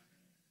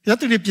แล้ว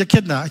ตัวนี้เปียกเข็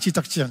ดนะจี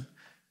ตักเชียง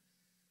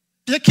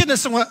เปียกเข็ดนะ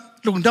ส่งว่า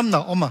ลุงดำนะ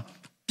ออกมา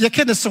เปียกเ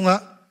ข็ดนะส่งว่า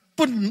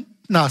ปุ่น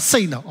น่าใส่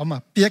นะออกมา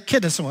เปียกเข็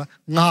ดนะส่งว่า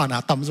งานะ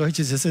ต่ำส่วน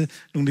ที่จะ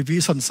ลุงดีวิ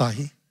สันใส่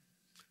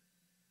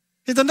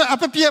เห็นตอนนั้น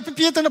เปี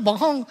ยตอนนั้นบาง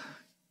ห้อง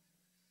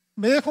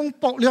แม่คง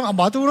ปอกเลี้ยงอา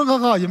มาตัวนั้น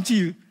ก็ยังจี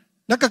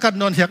นักการ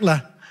นอนเหียกละ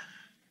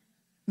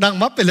นาง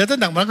มัดไปเลยแต่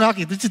นางมัดรัก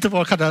อีกที่จะบอ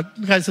กขนาด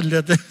ใครสุดเล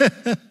ย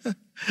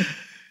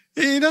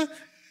อีนะ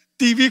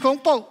ทีวีของ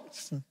เป้า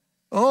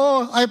โอ้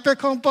ไอแพด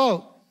ของเป้า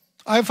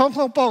ไอโฟนข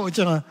องเป้า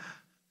จัง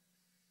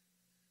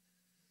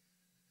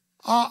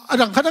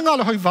ดังขนาดงานเ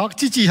ราหอยวัก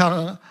จีหาง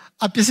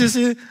เปีย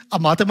สิอา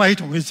มาแต่ไม่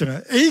ถูกจัง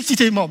จีเ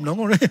ทมอมน้อง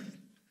เลย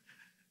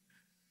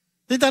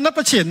แต่ตอนนั้นป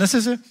ระเทศนั่น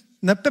สิ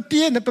นับเปี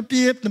ย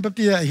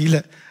อีเล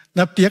ย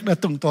นับเปียกนับ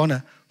ตรงตัวน่ะ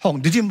ห้อง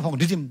ดิม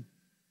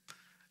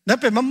นับ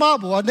เป็นมา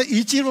บอกว่านับอี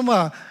จีมา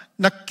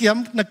นักเกียม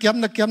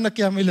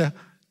ไม่เลย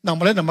นางม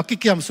าเลยนางมาเ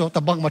กียมโซ่แต่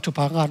บังมาทุพ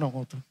างานน้อง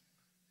ตัว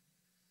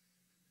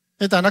ไ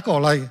อ้ตานักก่ออ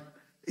ะไร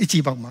อีจี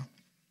บังมา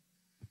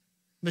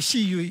ไม่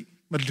ชี้ยุย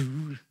มาดู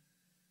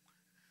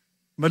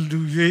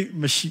ยุย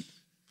ไม่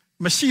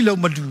ชี้เรา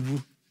มา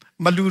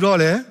ดูรอ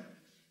เลย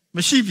ไ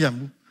ม่ชี้เบี่ยง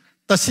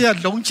แต่เสีย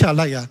หลงเชื่ออะไ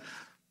ร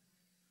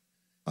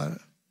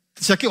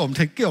เสียกี่อมเ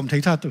ท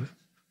ท่าตัว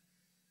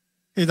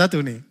ไอ้ท่าตั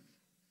วนี้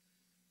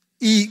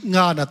อีง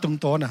านน่ะตรง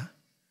ตัวน่ะ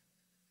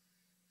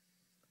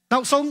นั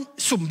กส่ง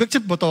สุ่มเบกจิ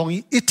ตบตอง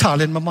อีทาเ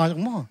ลนมาจัง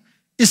มั้ง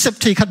อีเซป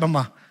เทคัดม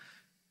า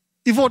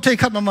อีโวเท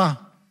คัดมา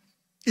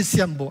อีเซี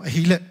ยมโบไอ้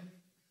ฮิเล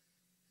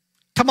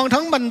ทำบาง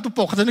ทั้งมันตัวป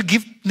กตินั้นกิ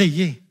ฟต์นี่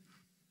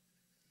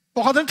ป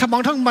กตินั้นทำบา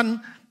งทั้งมัน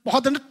ปก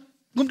ตินั้น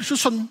งุ่มชุด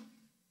สน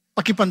ป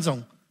กิปันจง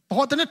ปก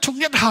ตินั้นทุก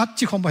ยัดหา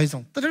จีของไปจ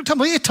งแต่ถ้าทำ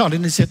ให้อีทาเล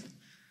นนี่เสร็จ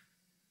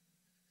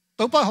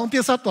ตัวป้าของเปี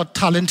ยสัตตัว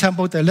talent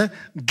temple แต่ละ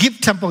gift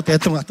temple แต่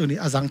ตรงตัวนี้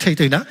อาจังใช่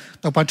ตัวนะ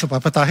ตัวป้าชุบ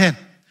ปะตาเห็น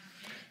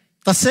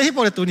แต่เสียให้พ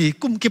อเลยตัวนี้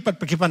กุ้มกิปัด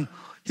ปะกิปัน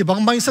ที่บาง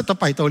ไม่สัตตัว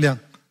ไปตัวเลี้ยง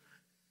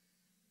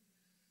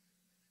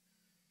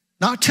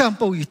น้าเชื่อม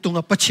ปูอีตรง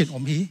กับประชิดอ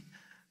มฮี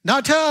น้า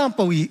เชื่อม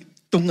ปูอี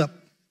ตรงกับ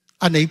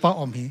อันไหนป้า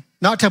อมฮี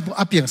น้าเชื่อมปู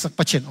อับเปียงสักป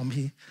ระชิดอม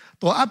ฮี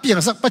ตัวอับเปียง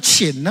สักประ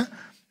ชิดนะ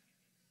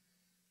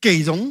เกี่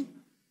ยง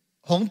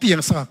ของเปียง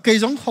สักเกี่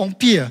ยงของ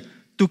เปีย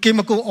ตัวเกี่ย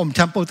มากูอมเ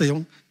ชื่อมปูแต่ยง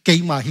เกี่ย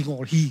มาหิง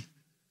อฮี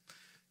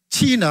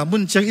ชีน่ะมุ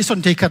นเจงอิสน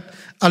เทคัด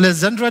อเลก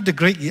ซานดราเดอะเ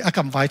กรทอีอาก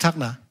ำไว้ทัก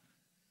นะ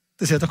แ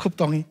ต่เสียตะคุบ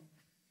ตรงนี้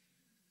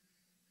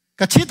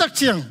กะชีตักเ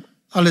จียง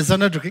อเลกซาน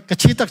ดราเดอะเกรทกะ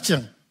ชีตักเจีย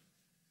ง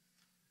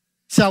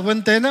เสียวัน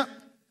เตนะ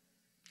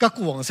ก็ก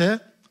วงเสีย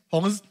ขอ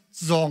ง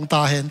รองต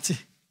าเห็นสิ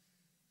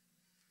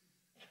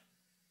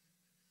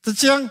แต่เ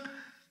จียง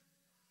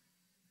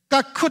ก็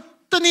ขุด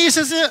ตัวนี้เ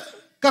สีย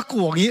ก็ก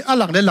วงนี้อ่ะ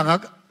หลังได้หลังอ่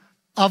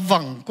ะวั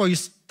งก็อิ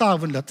สตา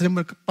วันละที่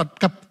มันปัด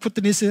กับขุดตั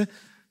วนี้เสีย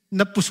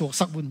นับปุโส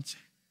สักบุญสิ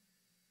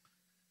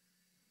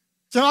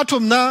จังอาทุ่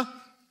มนะ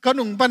ก็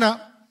นุ่งปะนะ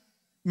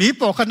มี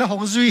ปอกกันนะของ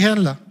ซุยเห็น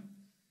ล่ะ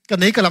กัน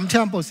นี้ก็ลำเที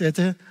ยมปอเสียเจ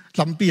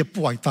ลำเปีย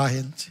ป่วยตาเ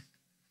ห็นสิ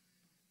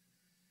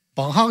บ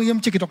างห้างยิ่ง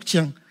จิกดอกเชี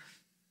ยง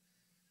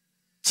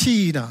ชี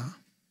น่ะ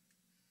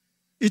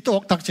อีตอ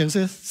กตักเจียงเสี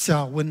ยเสีย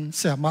วันเ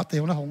สียมาเตี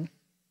ยวนะของ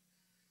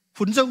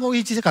ฝุ่นเจ้าโง่อี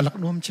จีจะกันหลัก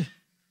นวมจี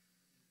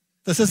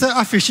แต่เสียอ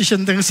าฟิชิชั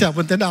นตั้งเสีย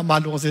วันเต้นอามา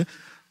ลงเสีย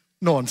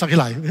นอนสักไ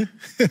หล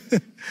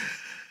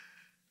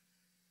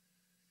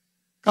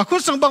ก็คุณ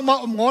ส่งบางมา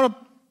อมงอ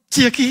เ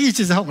จียขี้อี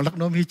จีจะของหลัก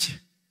นวมอีจี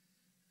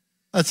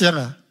อาเจียง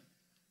อ่ะ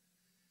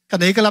กัน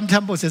นี้ก็ลำเทีย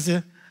มปอเสีย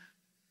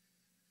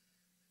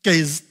เกี่ย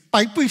ไป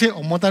ปุ้ยเทอ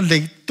อกมาแต่เลย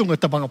ตรงกับ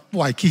ตะบังป่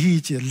วยขี้อี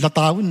จีละต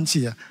าวุ่นจี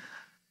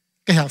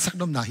ก็อยากสัก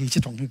น้ำหนาฮีจะ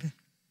ตรงนี้เลย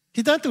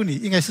ที่ด้านตัวนี้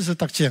ยังไงสุด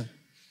ตักเชียง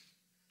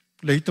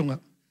เลยตรงอ่ะ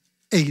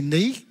ไอ้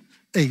นี้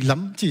ไอ้ล้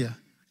ำจีอ่ะ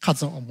ขัด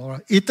ส่งออกมา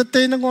อีตัดเต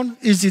นังอน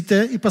อีจิเต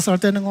อีภาษา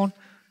เตนังอน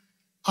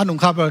อันนุ่ง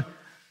ข้าวเ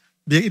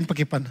บียอินปัก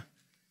กิปัน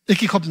ไอ้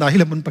ขี้ขบหนาฮิ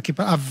เลมุนปักกิ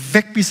ปันอ่ะเว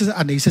กพิเศษ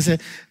อันนี้เสีย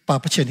ป่า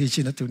ประเชนฮีจี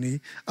นะตัวนี้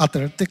อัต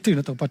ราเต็กตัว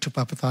นี้ตัวปัจจุ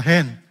บันภาษาแห่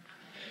ง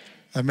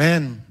อาเม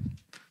น